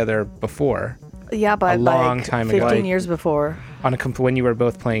played together before. Yeah, but a long like time ago. 15 years before. On when you were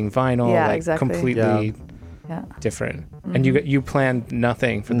both playing vinyl, Yeah, like exactly. completely Yeah. different. And you planned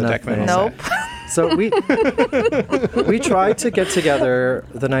nothing for the Techno Nope. set. So we tried to get together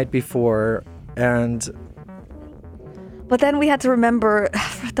the night before, and But then we had to remember,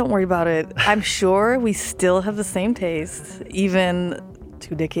 don't worry about it. I'm sure we still have the same taste, even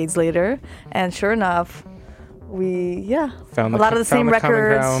 2 decades later. And sure enough, we, Found a lot of the same common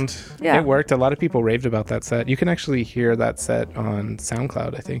records. ground. Yeah. It worked. A lot of people raved about that set. You can actually hear that set on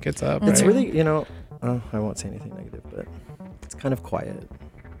SoundCloud. I think it's up. it's right? really, you know, I won't say anything negative, but it's kind of quiet.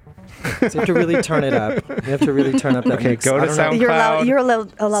 So you have to really turn it up. You have to really turn up that Okay, mix. go to I don't know. SoundCloud. You're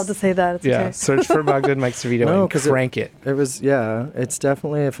allowed to say that. It's Yeah, okay. search for Magda and Mike Servito No, and 'cause crank it. It was, it's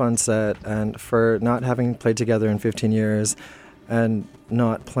definitely a fun set, and for not having played together in 15 years and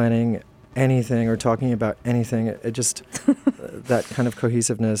not planning anything or talking about anything, it just, that kind of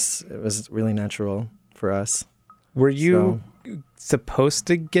cohesiveness, it was really natural for us. Were you supposed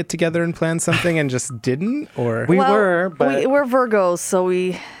to get together and plan something and just didn't? Or We were, but... we're Virgos, so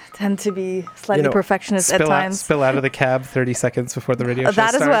we tend to be slightly perfectionist at times. Spill out of the cab 30 seconds before the radio show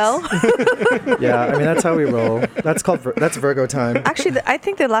That starts? as well. Yeah, I mean, that's how we roll. That's Virgo time. Actually, I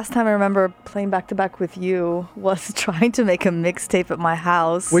think the last time I remember playing back-to-back with you was trying to make a mixtape at my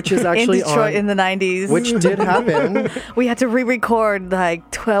house. Which is actually in Detroit on- in the 90s. Which did happen. We had to re-record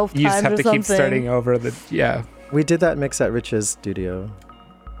like 12 You times just have or to something. keep starting over. We did that mix at Rich's studio,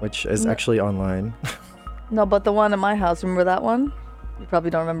 which is actually online. No, but the one at my house, remember that one? You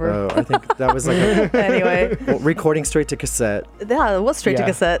probably don't remember. Oh, I think that was like Anyway. recording straight to cassette. Yeah, it was straight to Yeah.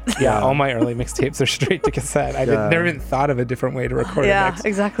 cassette. Yeah, all my early mixtapes are straight to cassette. I never even thought of a different way to record a Yeah, mix.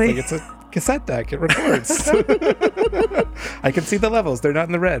 exactly. It's a cassette deck. It records. I can see the levels. They're not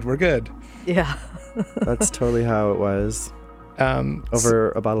in the red. We're good. Yeah. That's totally how it was.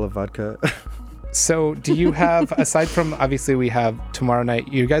 Over a bottle of vodka. So do you have, aside from, obviously we have tomorrow night,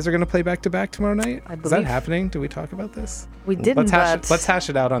 you guys are going to play back-to-back tomorrow night? I Is that believe. happening? Did we talk about this? We didn't, Let's hash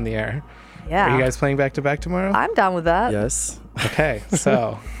it out on the air. Yeah. Are you guys playing back-to-back tomorrow? I'm down with that. Yes. Okay,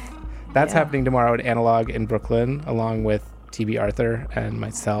 so that's Yeah. happening tomorrow at Analog in Brooklyn, along with TB Arthur and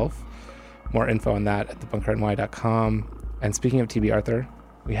myself. More info on that at thebunkerny.com. And speaking of TB Arthur,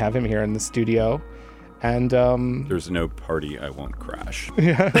 we have him here in the studio. And there's no party I won't crash.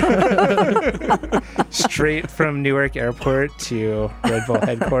 straight from Newark Airport to Red Bull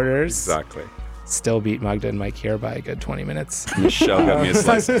headquarters. Exactly. Still beat Magda and Mike here by a good 20 minutes. Michelle got me a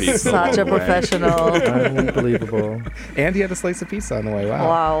slice of pizza. Such a along the way. professional. Unbelievable. And he had a slice of pizza on the way.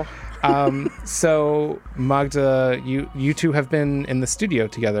 Wow. Wow. So Magda, you two have been in the studio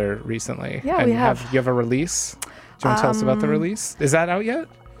together recently. Yeah, and we have. You have a release? Do you want to tell us about the release? Is that out yet?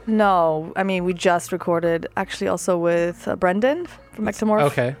 No, I mean, we just recorded actually also with Brendan from Ectomorph.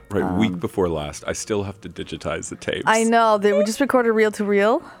 Okay. Right, week before last. I still have to digitize the tapes. I know. We just recorded reel to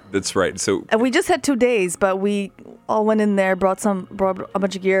reel. That's right. So And we just had 2 days, but we all went in there, brought a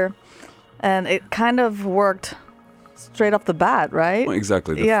bunch of gear, and it kind of worked straight off the bat, right? well,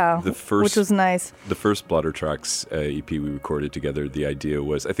 exactly. The first, which was nice. The first Blotter Trax EP we recorded together, the idea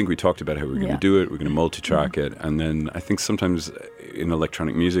was, I think we talked about how we were going to Yeah. do it, we're going to multi-track it, and then I think sometimes in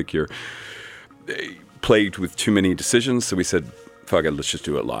electronic music you're plagued with too many decisions, so we said, fuck it, let's just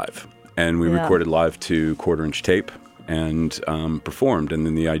do it live. And we Yeah. recorded live to 1/4-inch tape and performed, and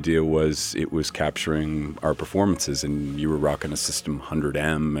then the idea was it was capturing our performances, and you were rocking a System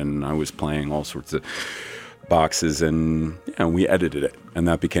 100M, and I was playing all sorts of boxes, and we edited it, and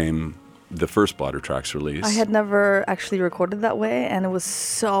that became the first Blotter Trax release. I had never actually recorded that way, and it was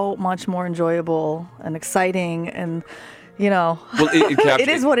so much more enjoyable and exciting, and well, it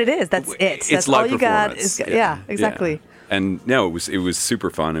is what it is. That's it. That's all you got. Exactly. Yeah. And no, it was super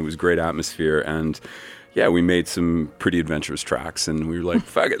fun. It was great atmosphere, and we made some pretty adventurous tracks, and we were like,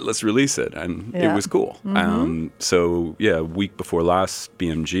 fuck it, let's release it. And it was cool. A week before last,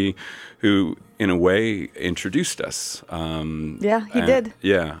 BMG, who in a way introduced us. He did.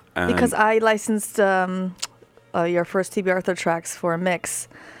 Yeah. Because I licensed your first TB Arthur tracks for a mix.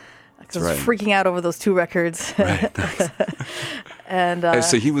 I was freaking out over those 2 records. Right. And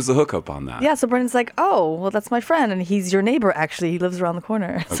so he was the hookup on that. Yeah, so Brendan's like, oh, well, that's my friend, and he's your neighbor, actually. He lives around the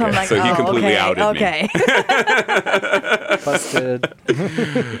corner. Okay. So I'm like, so he completely outed me. Busted.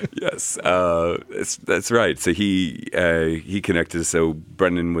 Yes, that's right. So he connected us. So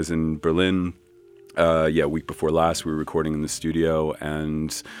Brendan was in Berlin. Week before last, we were recording in the studio,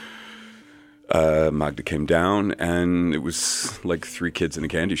 and Magda came down, and it was like 3 kids in a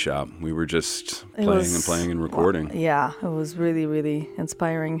candy shop. We were just playing and recording. Well, yeah, it was really, really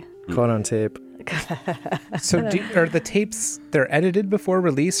inspiring. Caught on tape. So are the tapes, they're edited before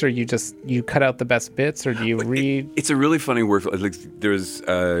release, or you cut out the best bits, or do you read? It's a really funny work. Like, there's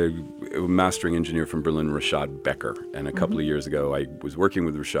a mastering engineer from Berlin, Rashad Becker, and a couple of years ago I was working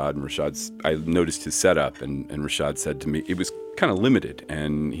with Rashad, and I noticed his setup, and Rashad said to me, it was kind of limited,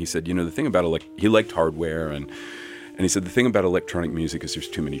 and he said, the thing about he liked hardware, and he said, the thing about electronic music is there's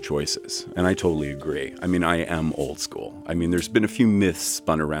too many choices. And I totally agree. I mean, I am old school. I mean, there's been a few myths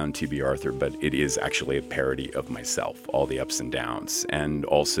spun around TB Arthur, but it is actually a parody of myself, all the ups and downs, and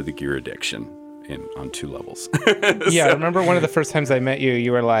also the gear addiction on 2 levels. Yeah, I remember one of the first times I met you,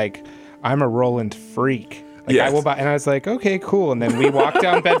 you were like, I'm a Roland freak. Like, yes. I will buy, and I was like, okay, cool. And then we walked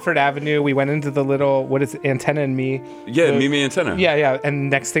down Bedford Avenue. We went into the little, what is it, Antenna and Me? Yeah, Me Antenna. Yeah.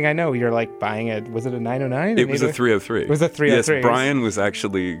 And next thing I know, you're like buying it. Was it a 909? It was a 303. It was a 303. Yes, Bryan was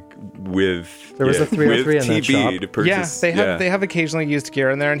actually with There was a 303 in that shop. to purchase. Yeah, they have occasionally used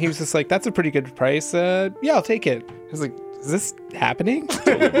gear in there, and he was just like, that's a pretty good price. Yeah, I'll take it. I was like, is this happening?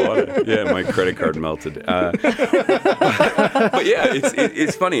 Totally bought it. Yeah, my credit card melted. But yeah,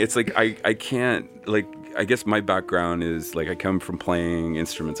 it's funny. It's like I can't, like, I guess my background is, like, I come from playing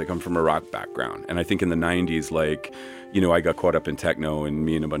instruments. I come from a rock background. And I think in the 90s, like, I got caught up in techno, and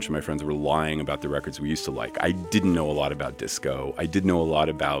me and a bunch of my friends were lying about the records we used to like. I didn't know a lot about disco. I did know a lot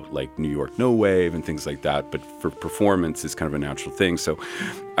about, like, New York no wave and things like that. But for performance, it's kind of a natural thing. So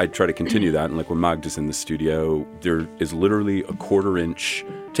I try to continue that. And, like, when Magda's in the studio, there is literally a 1/4-inch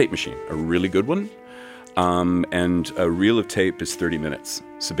tape machine, a really good one. And a reel of tape is 30 minutes.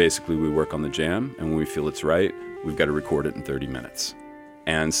 So basically we work on the jam, and when we feel it's right, we've got to record it in 30 minutes.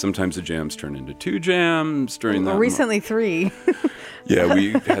 And sometimes the jams turn into 2 jams during that. Recently 3. Yeah,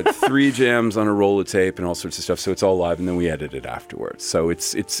 we had 3 jams on a roll of tape and all sorts of stuff. So it's all live, and then we edit it afterwards. So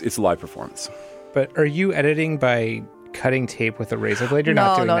it's a live performance. But are you editing by cutting tape with a razor blade? You're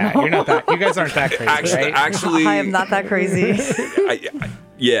not doing that. No. You're not that. You guys aren't that crazy, right? Actually, I am not that crazy.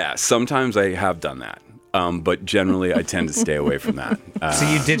 Yeah, sometimes I have done that. But generally, I tend to stay away from that. So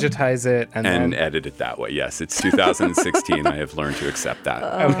you digitize it and then edit it that way. Yes, it's 2016. I have learned to accept that.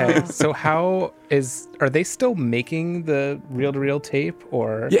 Okay. So are they still making the reel-to-reel tape,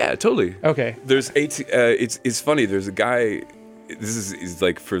 or? Yeah, totally. Okay. There's it's funny. There's a guy. This is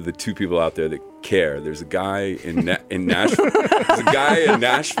like for the 2 people out there that care. There's a guy in Nashville. There's a guy in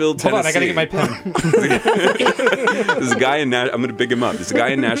Nashville, Tennessee. Hold on, I gotta get my pen. There's a guy I'm gonna big him up. There's a guy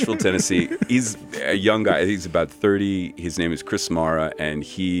in Nashville, Tennessee. He's a young guy. He's about 30. His name is Chris Mara, and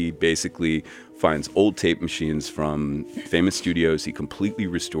he basically finds old tape machines from famous studios. He completely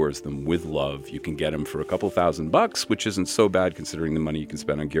restores them with love. You can get them for a couple $1,000, which isn't so bad considering the money you can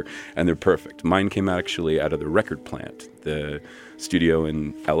spend on gear, and they're perfect. Mine came actually out of the record plant, the studio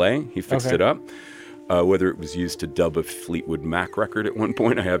in LA. He fixed it up. Whether it was used to dub a Fleetwood Mac record at one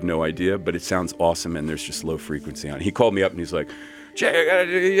point, I have no idea, but it sounds awesome, and there's just low frequency on it. He called me up and he's like,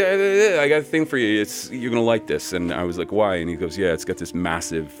 Jay, I got a thing for you. You're going to like this. And I was like, why? And he goes, yeah, it's got this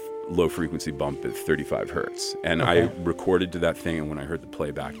massive low frequency bump at 35 hertz. And I recorded to that thing, and when I heard the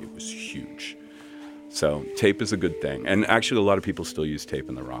playback, it was huge. So tape is a good thing. And actually, a lot of people still use tape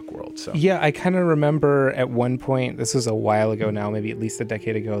in the rock world. So yeah, I kind of remember at one point, this was a while ago now, maybe at least a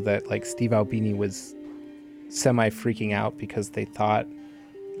decade ago, that like Steve Albini was semi-freaking out because they thought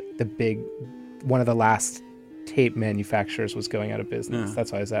one of the last tape manufacturers was going out of business. Yeah.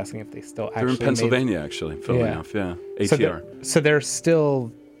 That's why I was asking if they still actually They're in Pennsylvania, actually, funnily enough, yeah. ATR. So they're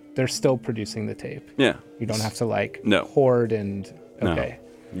still producing the tape. Yeah. You don't have to No. hoard and... Okay.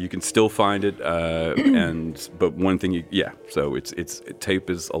 No. You can still find it, but one thing, so it's tape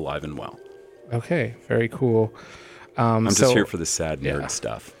is alive and well. Okay, very cool. I'm just here for the sad nerd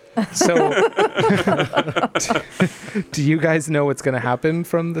stuff. So, do you guys know what's going to happen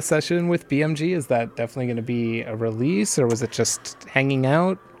from the session with BMG? Is that definitely going to be a release, or was it just hanging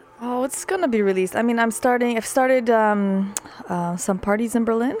out? Oh, it's going to be released. I mean, I've started some parties in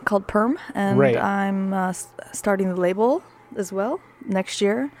Berlin called Perm, and Right. I'm starting the label as well next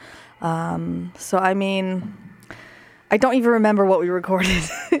year. So, I mean, I don't even remember what we recorded,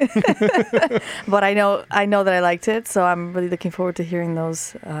 but I know that I liked it. So I'm really looking forward to hearing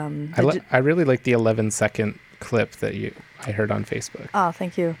those. I really like the 11-second clip that I heard on Facebook. Oh,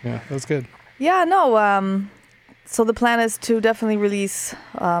 thank you. Yeah, that was good. Yeah, no. So the plan is to definitely release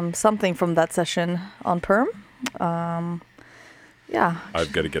something from that session on Perm. Yeah.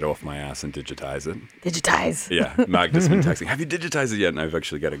 I've got to get off my ass and digitize it. Digitize. Yeah, Magda's been texting. Have you digitized it yet? And I've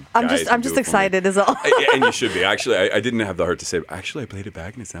actually got a guy I'm just excited is all. And you should be. Actually, I didn't have the heart to say, actually, I played it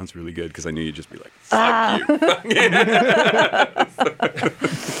back and it sounds really good, because I knew you'd just be like, fuck you.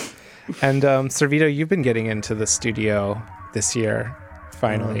 And Servito, you've been getting into the studio this year,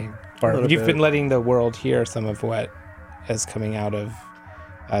 finally. You've been letting the world hear some of what is coming out of.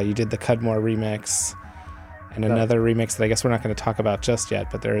 You did the Cudmore remix. And another remix that I guess we're not going to talk about just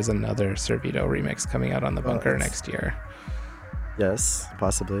yet, but there is another Servito remix coming out on the Bunker next year. Yes,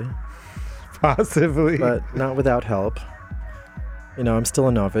 possibly. Possibly. But not without help. I'm still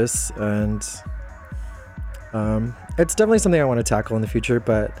a novice, and it's definitely something I want to tackle in the future,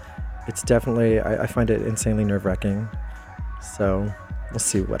 but it's definitely, I find it insanely nerve-wracking. So we'll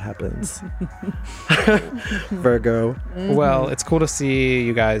see what happens. Virgo. Mm-hmm. Well, it's cool to see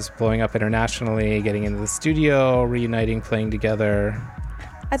you guys blowing up internationally, getting into the studio, reuniting, playing together.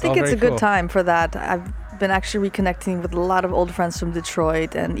 I think it's a good time for that. I've been actually reconnecting with a lot of old friends from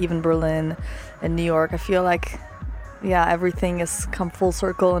Detroit and even Berlin and New York. I feel like, everything has come full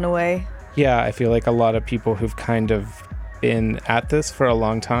circle in a way. Yeah, I feel like a lot of people who've kind of been at this for a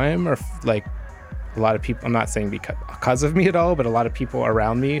long time, or like a lot of people, I'm not saying because of me at all, but a lot of people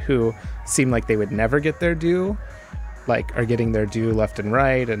around me who seem like they would never get their due, like are getting their due left and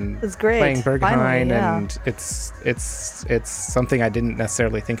right, and it's great. Playing Berghain. Finally, and it's something I didn't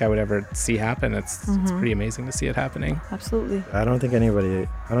necessarily think I would ever see happen. It's pretty amazing to see it happening. Absolutely. I don't think any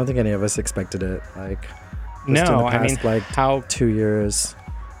of us expected it. Like, no, in the I past, mean, how 2 years,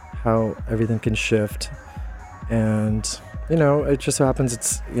 how everything can shift, and it just so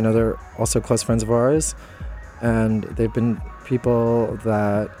happens they're also close friends of ours, and they've been people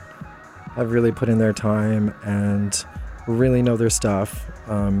that have really put in their time and really know their stuff.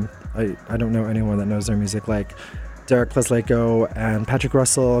 I don't know anyone that knows their music like Derek Plesleko and Patrick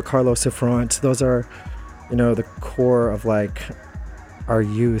Russell, Carlos Sifront. Those are, the core of like our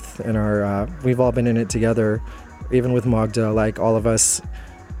youth and our, we've all been in it together, even with Magda, like all of us,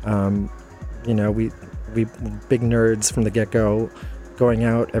 we big nerds from the get-go, going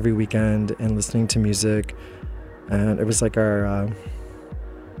out every weekend and listening to music, and it was like our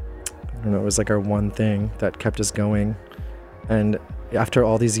one thing that kept us going. And after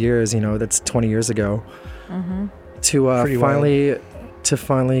all these years, that's 20 years ago, to finally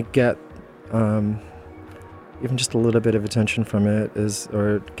get even just a little bit of attention from it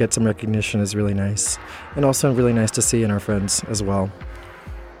or get some recognition is really nice, and also really nice to see in our friends as well.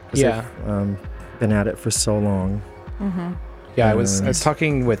 Yeah. Been at it for so long. Yeah, I was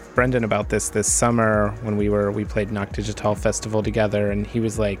talking with Brendan about this summer when we played Knock Digital Festival together, and he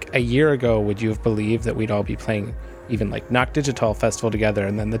was like, a year ago, would you have believed that we'd all be playing even like Knock Digital Festival together,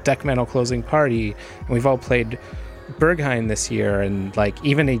 and then the Deck Metal closing party, and we've all played Berghain this year, and like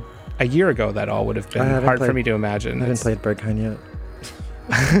even a year ago that all would have been hard for me to imagine. I haven't played Berghain yet.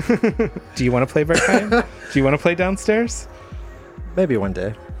 Do you want to play Berghain? Do you want to play downstairs? Maybe one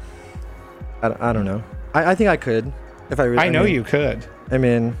day. I don't know. I think I could if I really. I know you could. I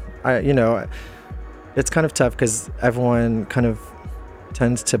mean, it's kind of tough because everyone kind of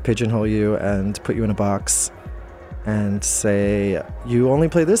tends to pigeonhole you and put you in a box and say you only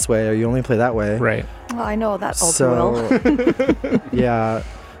play this way or you only play that way. Right. Well, I know that all too well. Yeah.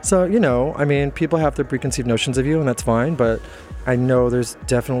 So, I mean, people have their preconceived notions of you, and that's fine, but I know there's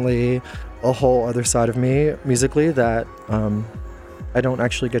definitely a whole other side of me musically that I don't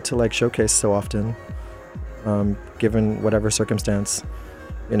actually get to like showcase so often, given whatever circumstance,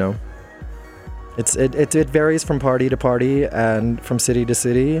 it varies from party to party and from city to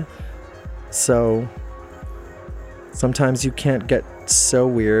city. So sometimes you can't get so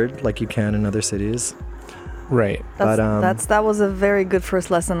weird like you can in other cities. Right. That was a very good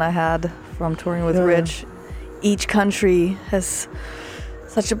first lesson I had from touring with Rich. Each country has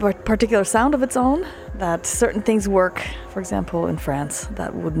such a particular sound of its own that certain things work. For example, in France,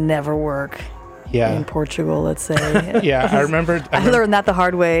 that would never work. Yeah. In Portugal, let's say. Yeah, I remember. I learned that the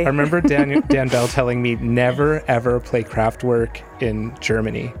hard way. I remember Dan Bell telling me never ever play Kraftwerk in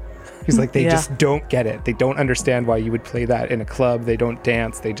Germany. He's like, they just don't get it. They don't understand why you would play that in a club. They don't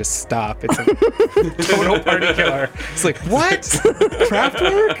dance. They just stop. It's a total party killer. It's like, what?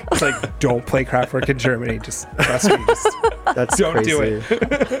 Kraftwerk? It's like, don't play Kraftwerk in Germany. Just trust me. That's don't crazy. do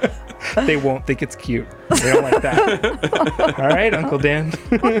it. They won't think it's cute. They don't like that. All right, Uncle Dan.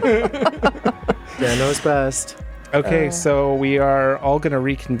 Dan knows best. Okay, so we are all going to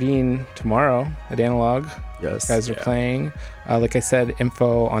reconvene tomorrow at Analog. Yes. You guys are playing. Like I said,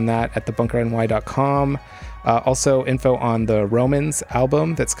 info on that at thebunkernY.com. Also, info on the Romans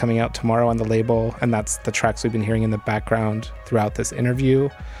album that's coming out tomorrow on the label, and that's the tracks we've been hearing in the background throughout this interview.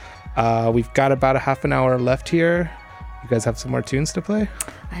 We've got about a half an hour left here. You guys have some more tunes to play?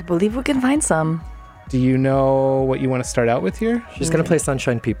 I believe we can find some. Do you know what you want to start out with here? She's going to play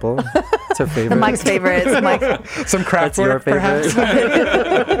Sunshine People. It's her favorite. Mike's favorite. It's Mike. Some That's your Kraftwerk, favorite. perhaps?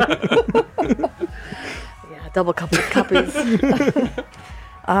 Yeah, double copies.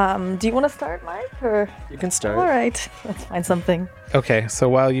 Do you want to start, Mike? Or? You can start. All right. Let's find something. Okay, so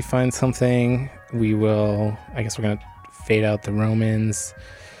while you find something, I guess we're going to fade out the Romans.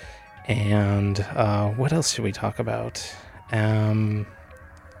 And what else should we talk about?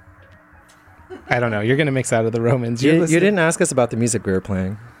 I don't know. You're going to mix out of the Romans. You didn't ask us about the music we were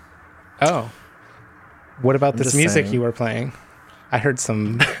playing. Oh. What about I'm this just music saying. you were playing? I heard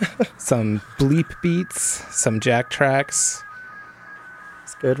some bleep beats, some jack tracks.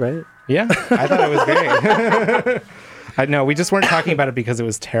 It's good, right? Yeah, I thought it was great. I know, we just weren't talking about it because it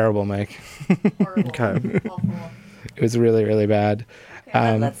was terrible, Mike. Okay. It was really, really bad.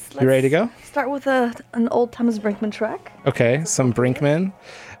 Let's you ready to go? Start with an old Thomas Brinkman track. Okay, some Brinkman.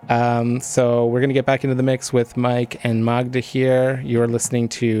 So we're going to get back into the mix with Mike and Magda here. You're listening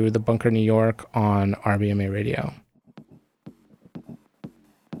to The Bunker New York on RBMA Radio.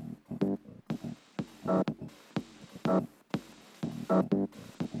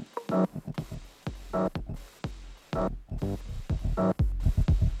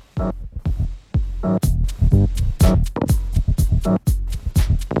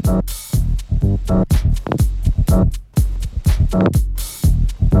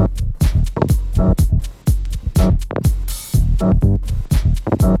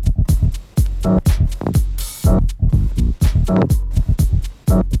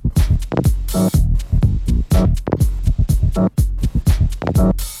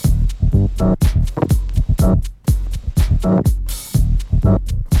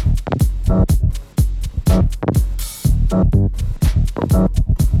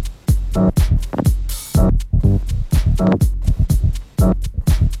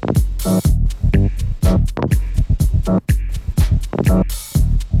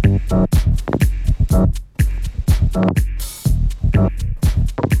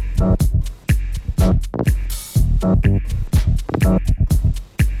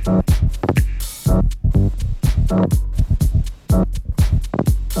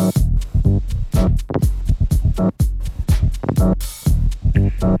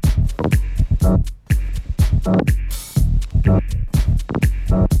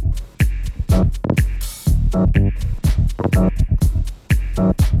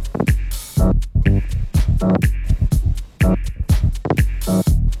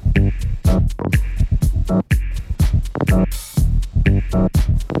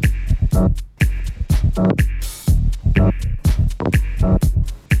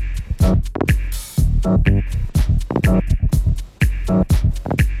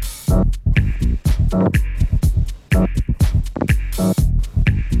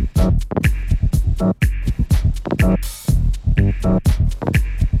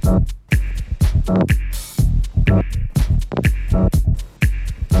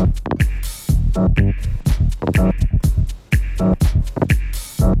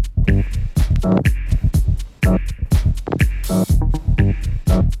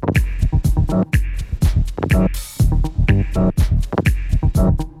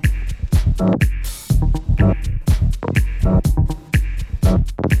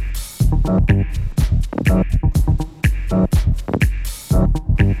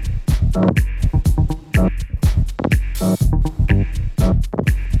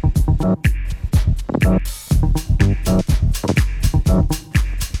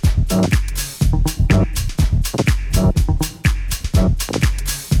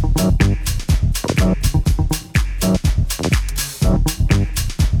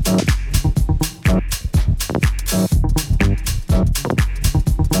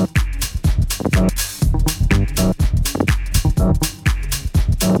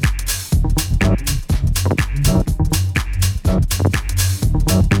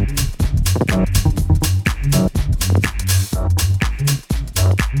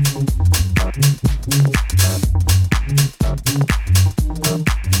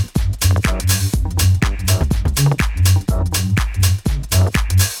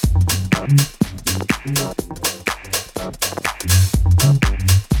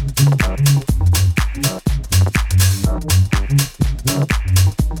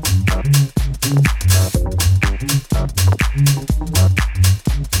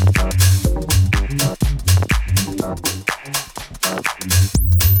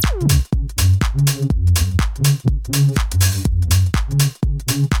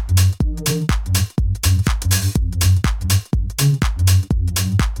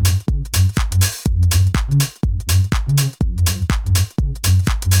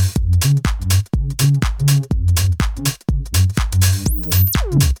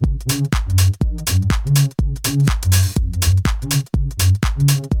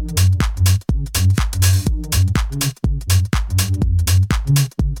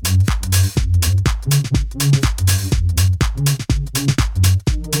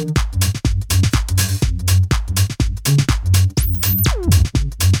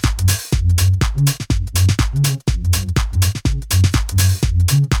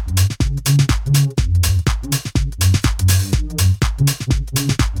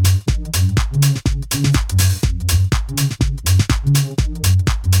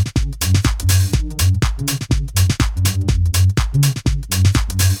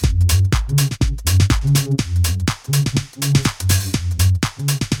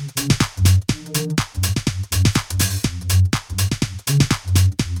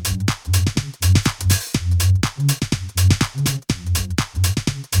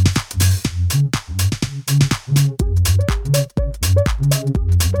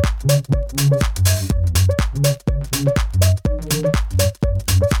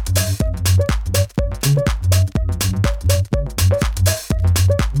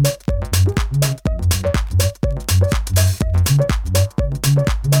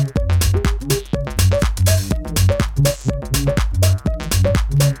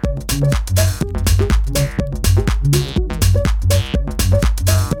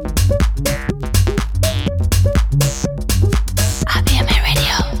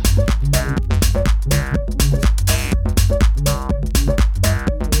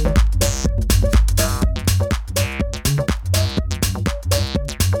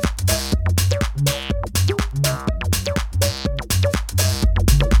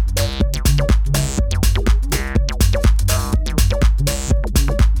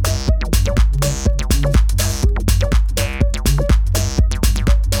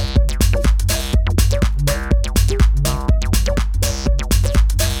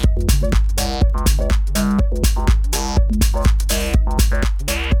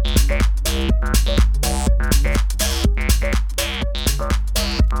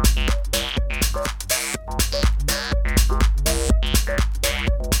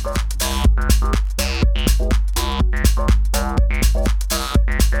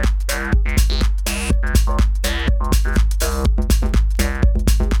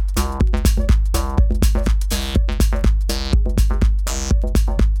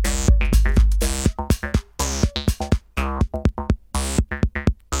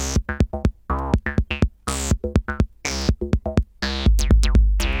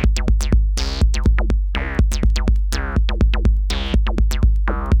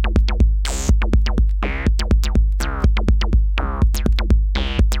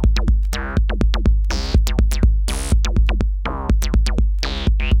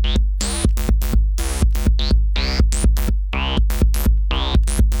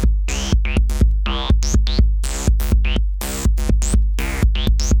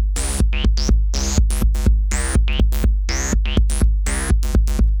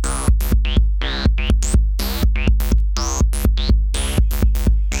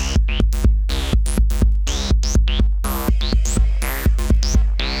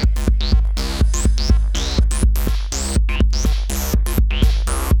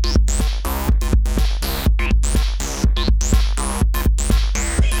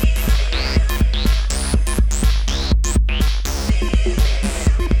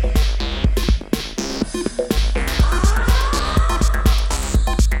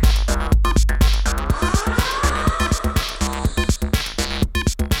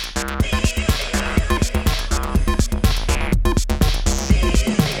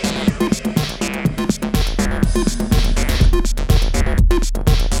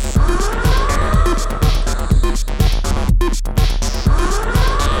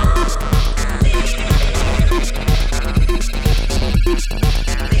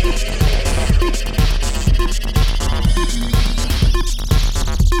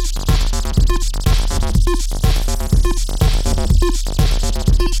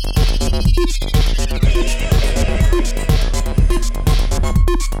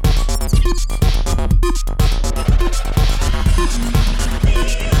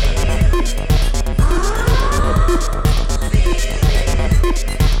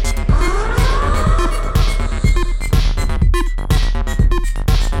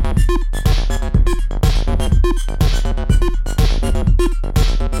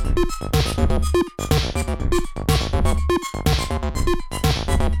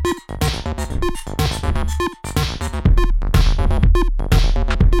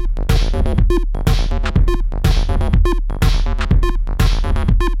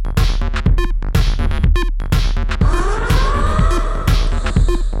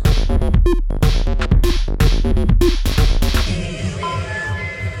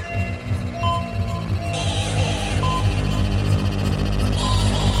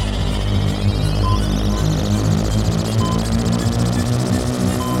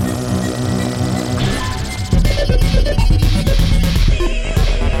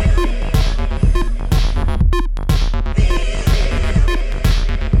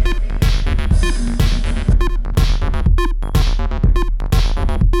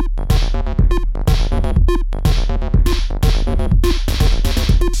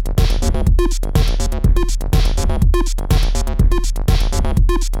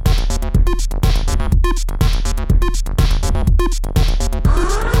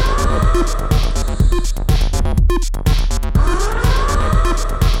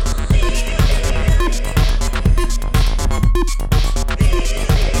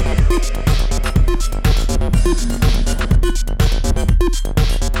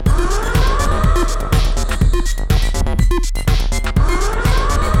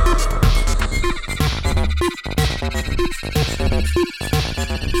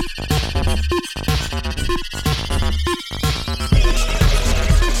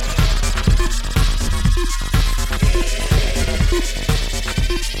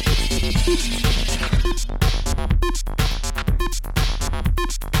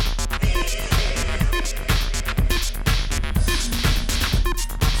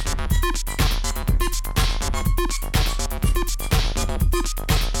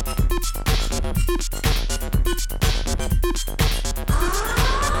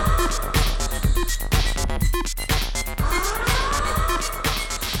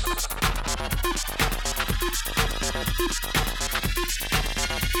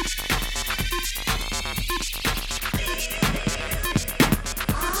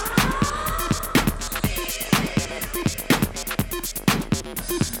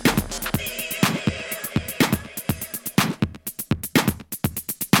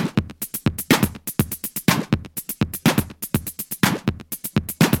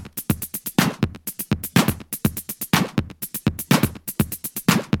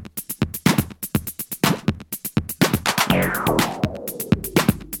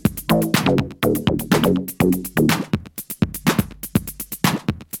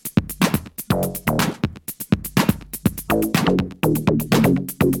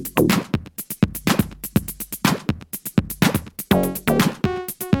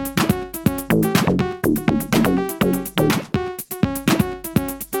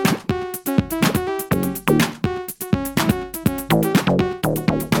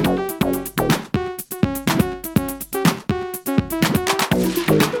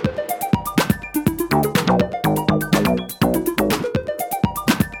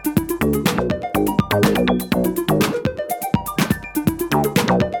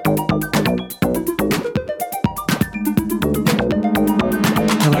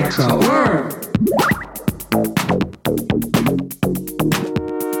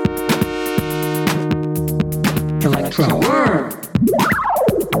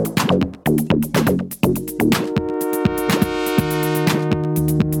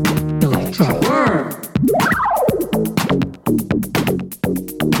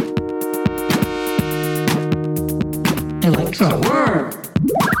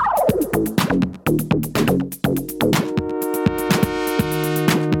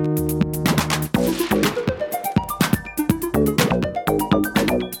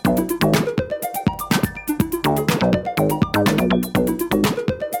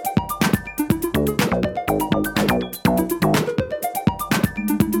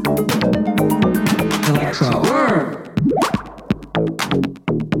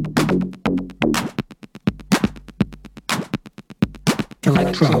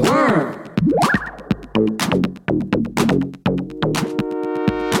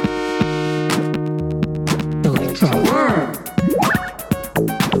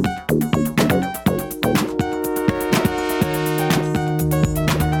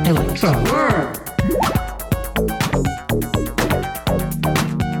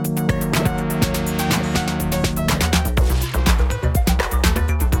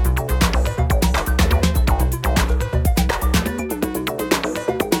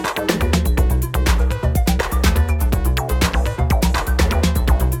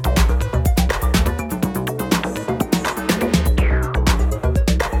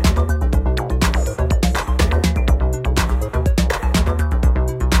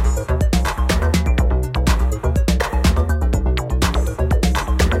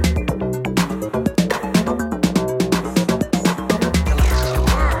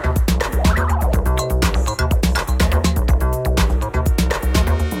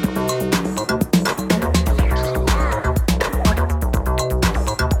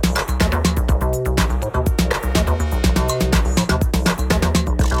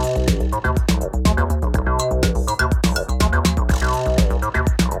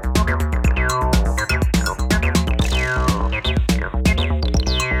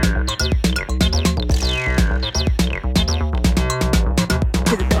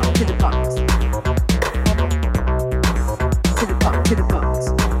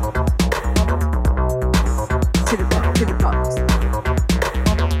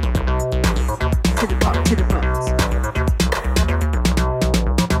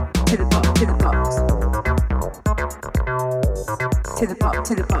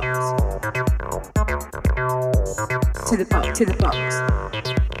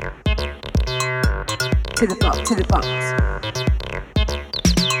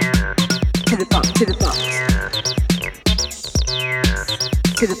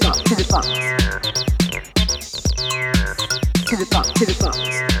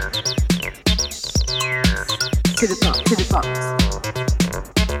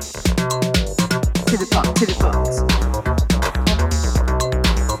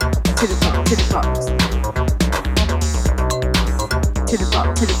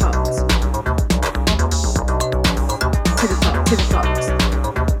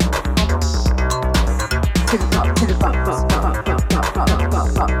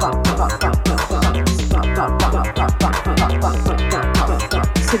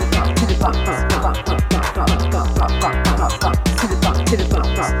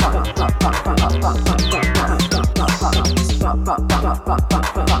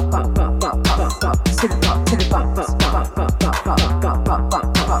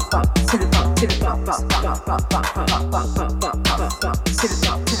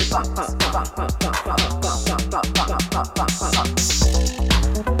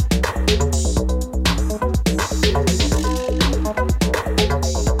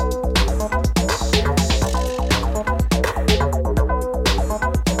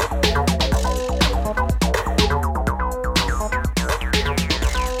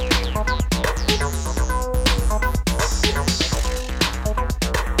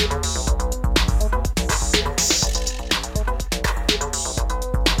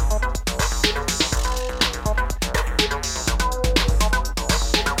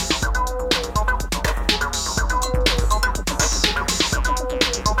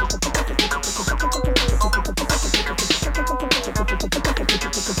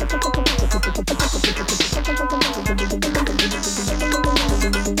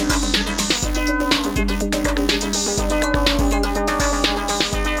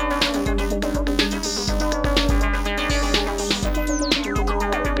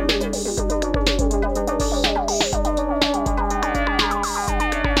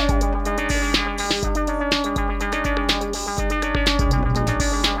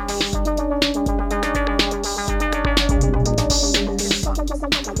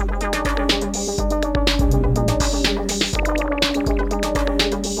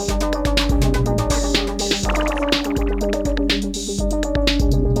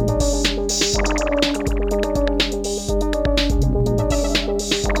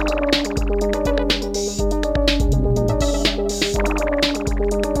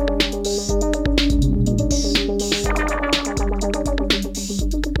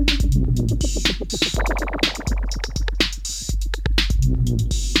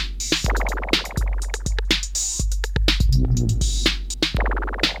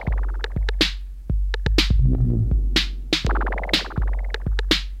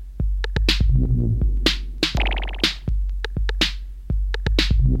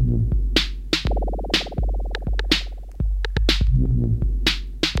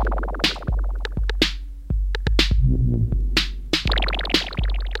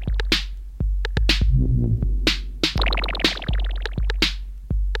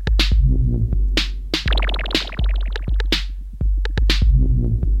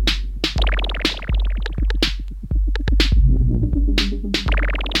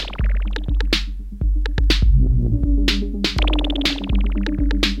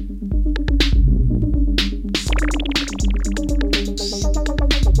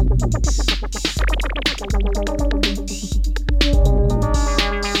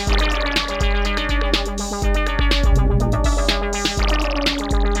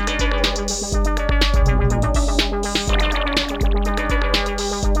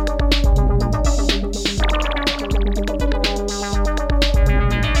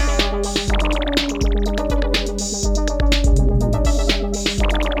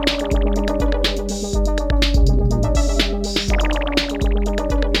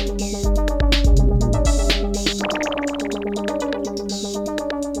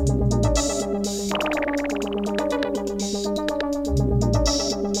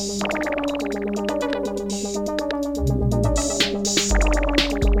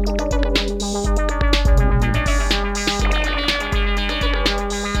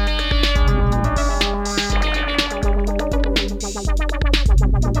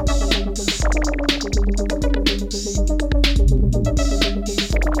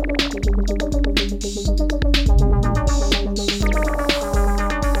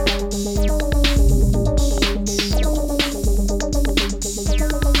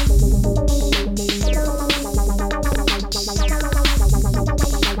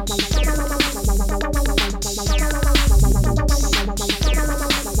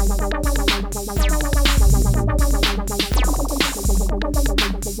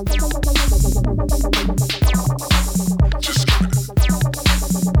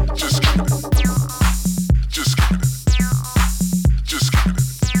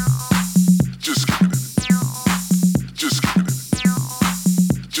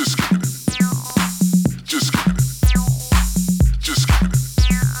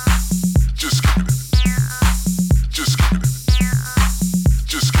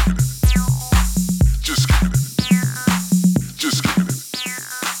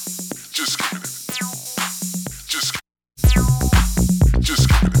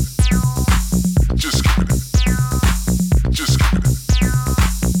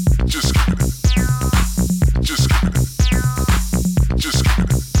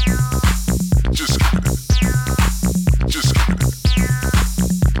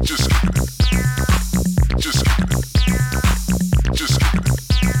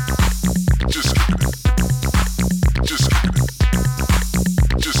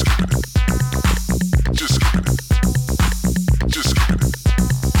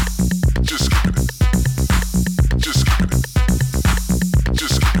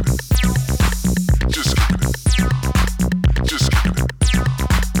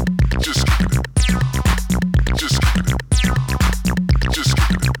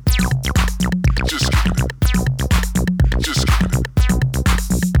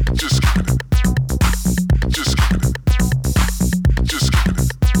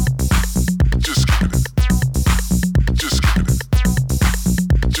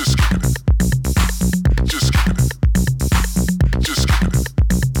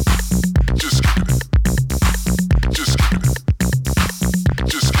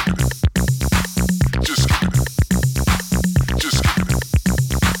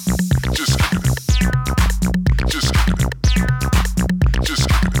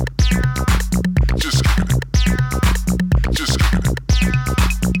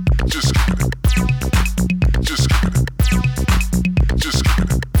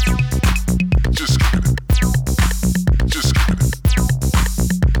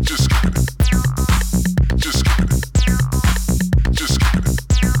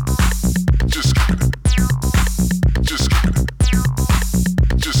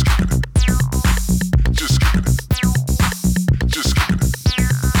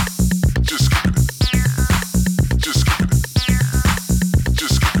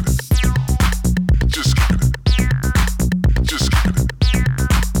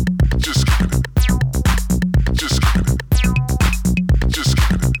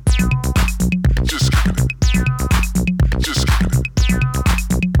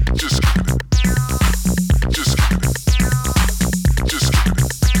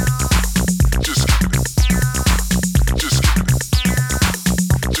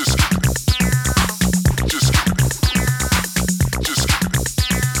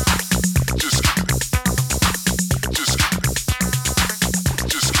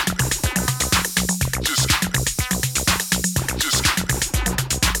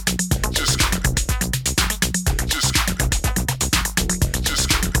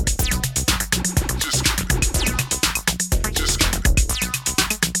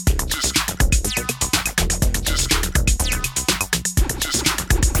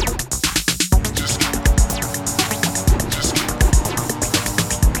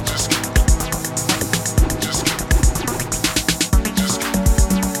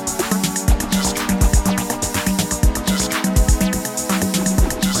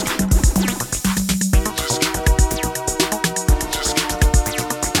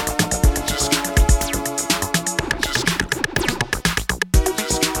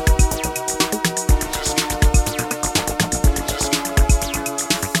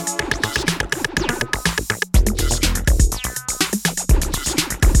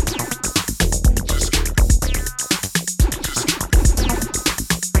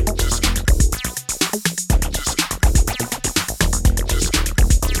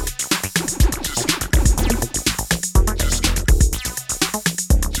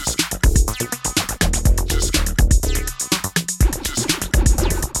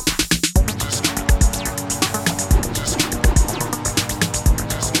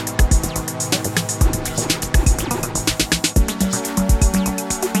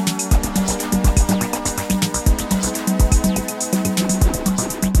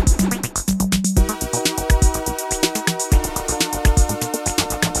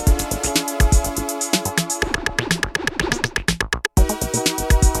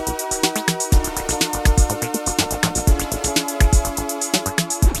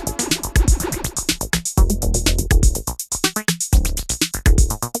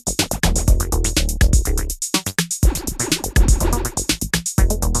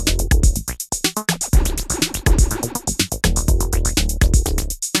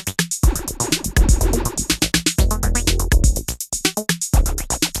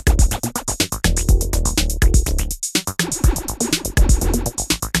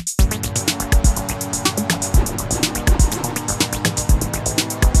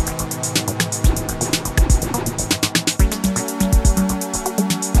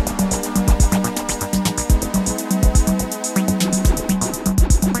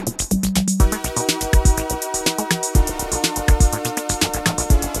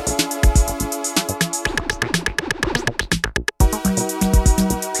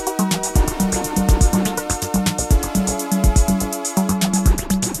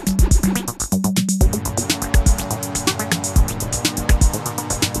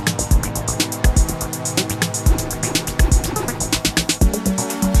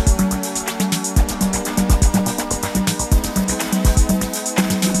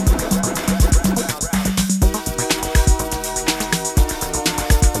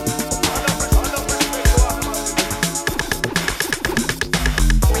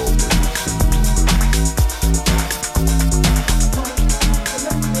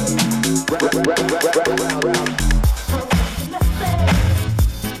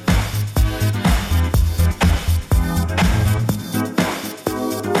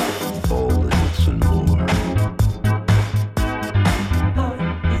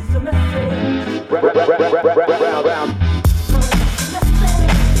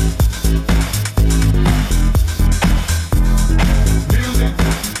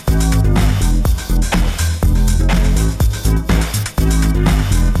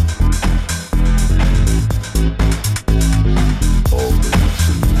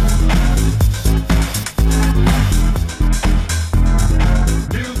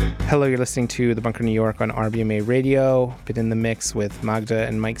 Hello, you're listening to The Bunker New York on RBMA Radio. Been in the mix with Magda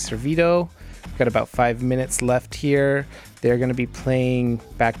and Mike Servito. We've got about 5 minutes left here. They're going to be playing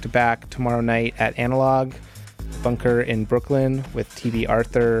back-to-back tomorrow night at Analog Bunker in Brooklyn with TB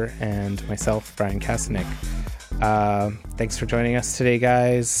Arthur and myself, Bryan Kasenic. Thanks for joining us today,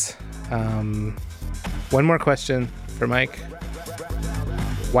 guys. One more question for Mike.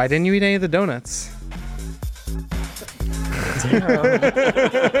 Why didn't you eat any of the donuts?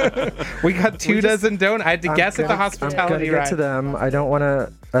 We got two dozen donuts. I had to guess at the hospitality I'm gonna get to them. I don't want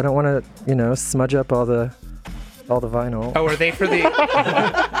to, smudge up all the vinyl. Oh, are they for the?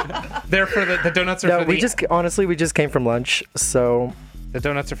 They're for the donuts are for the. We just came from lunch, so the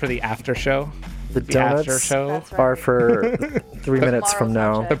donuts are for the after show. The donuts after show are for 3 minutes from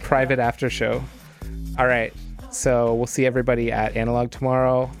now. The private after show. All right. So we'll see everybody at Analog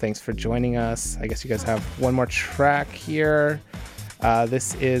tomorrow. Thanks for joining us. I guess you guys have one more track here.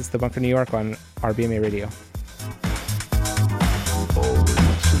 This is The Bunker New York on RBMA Radio.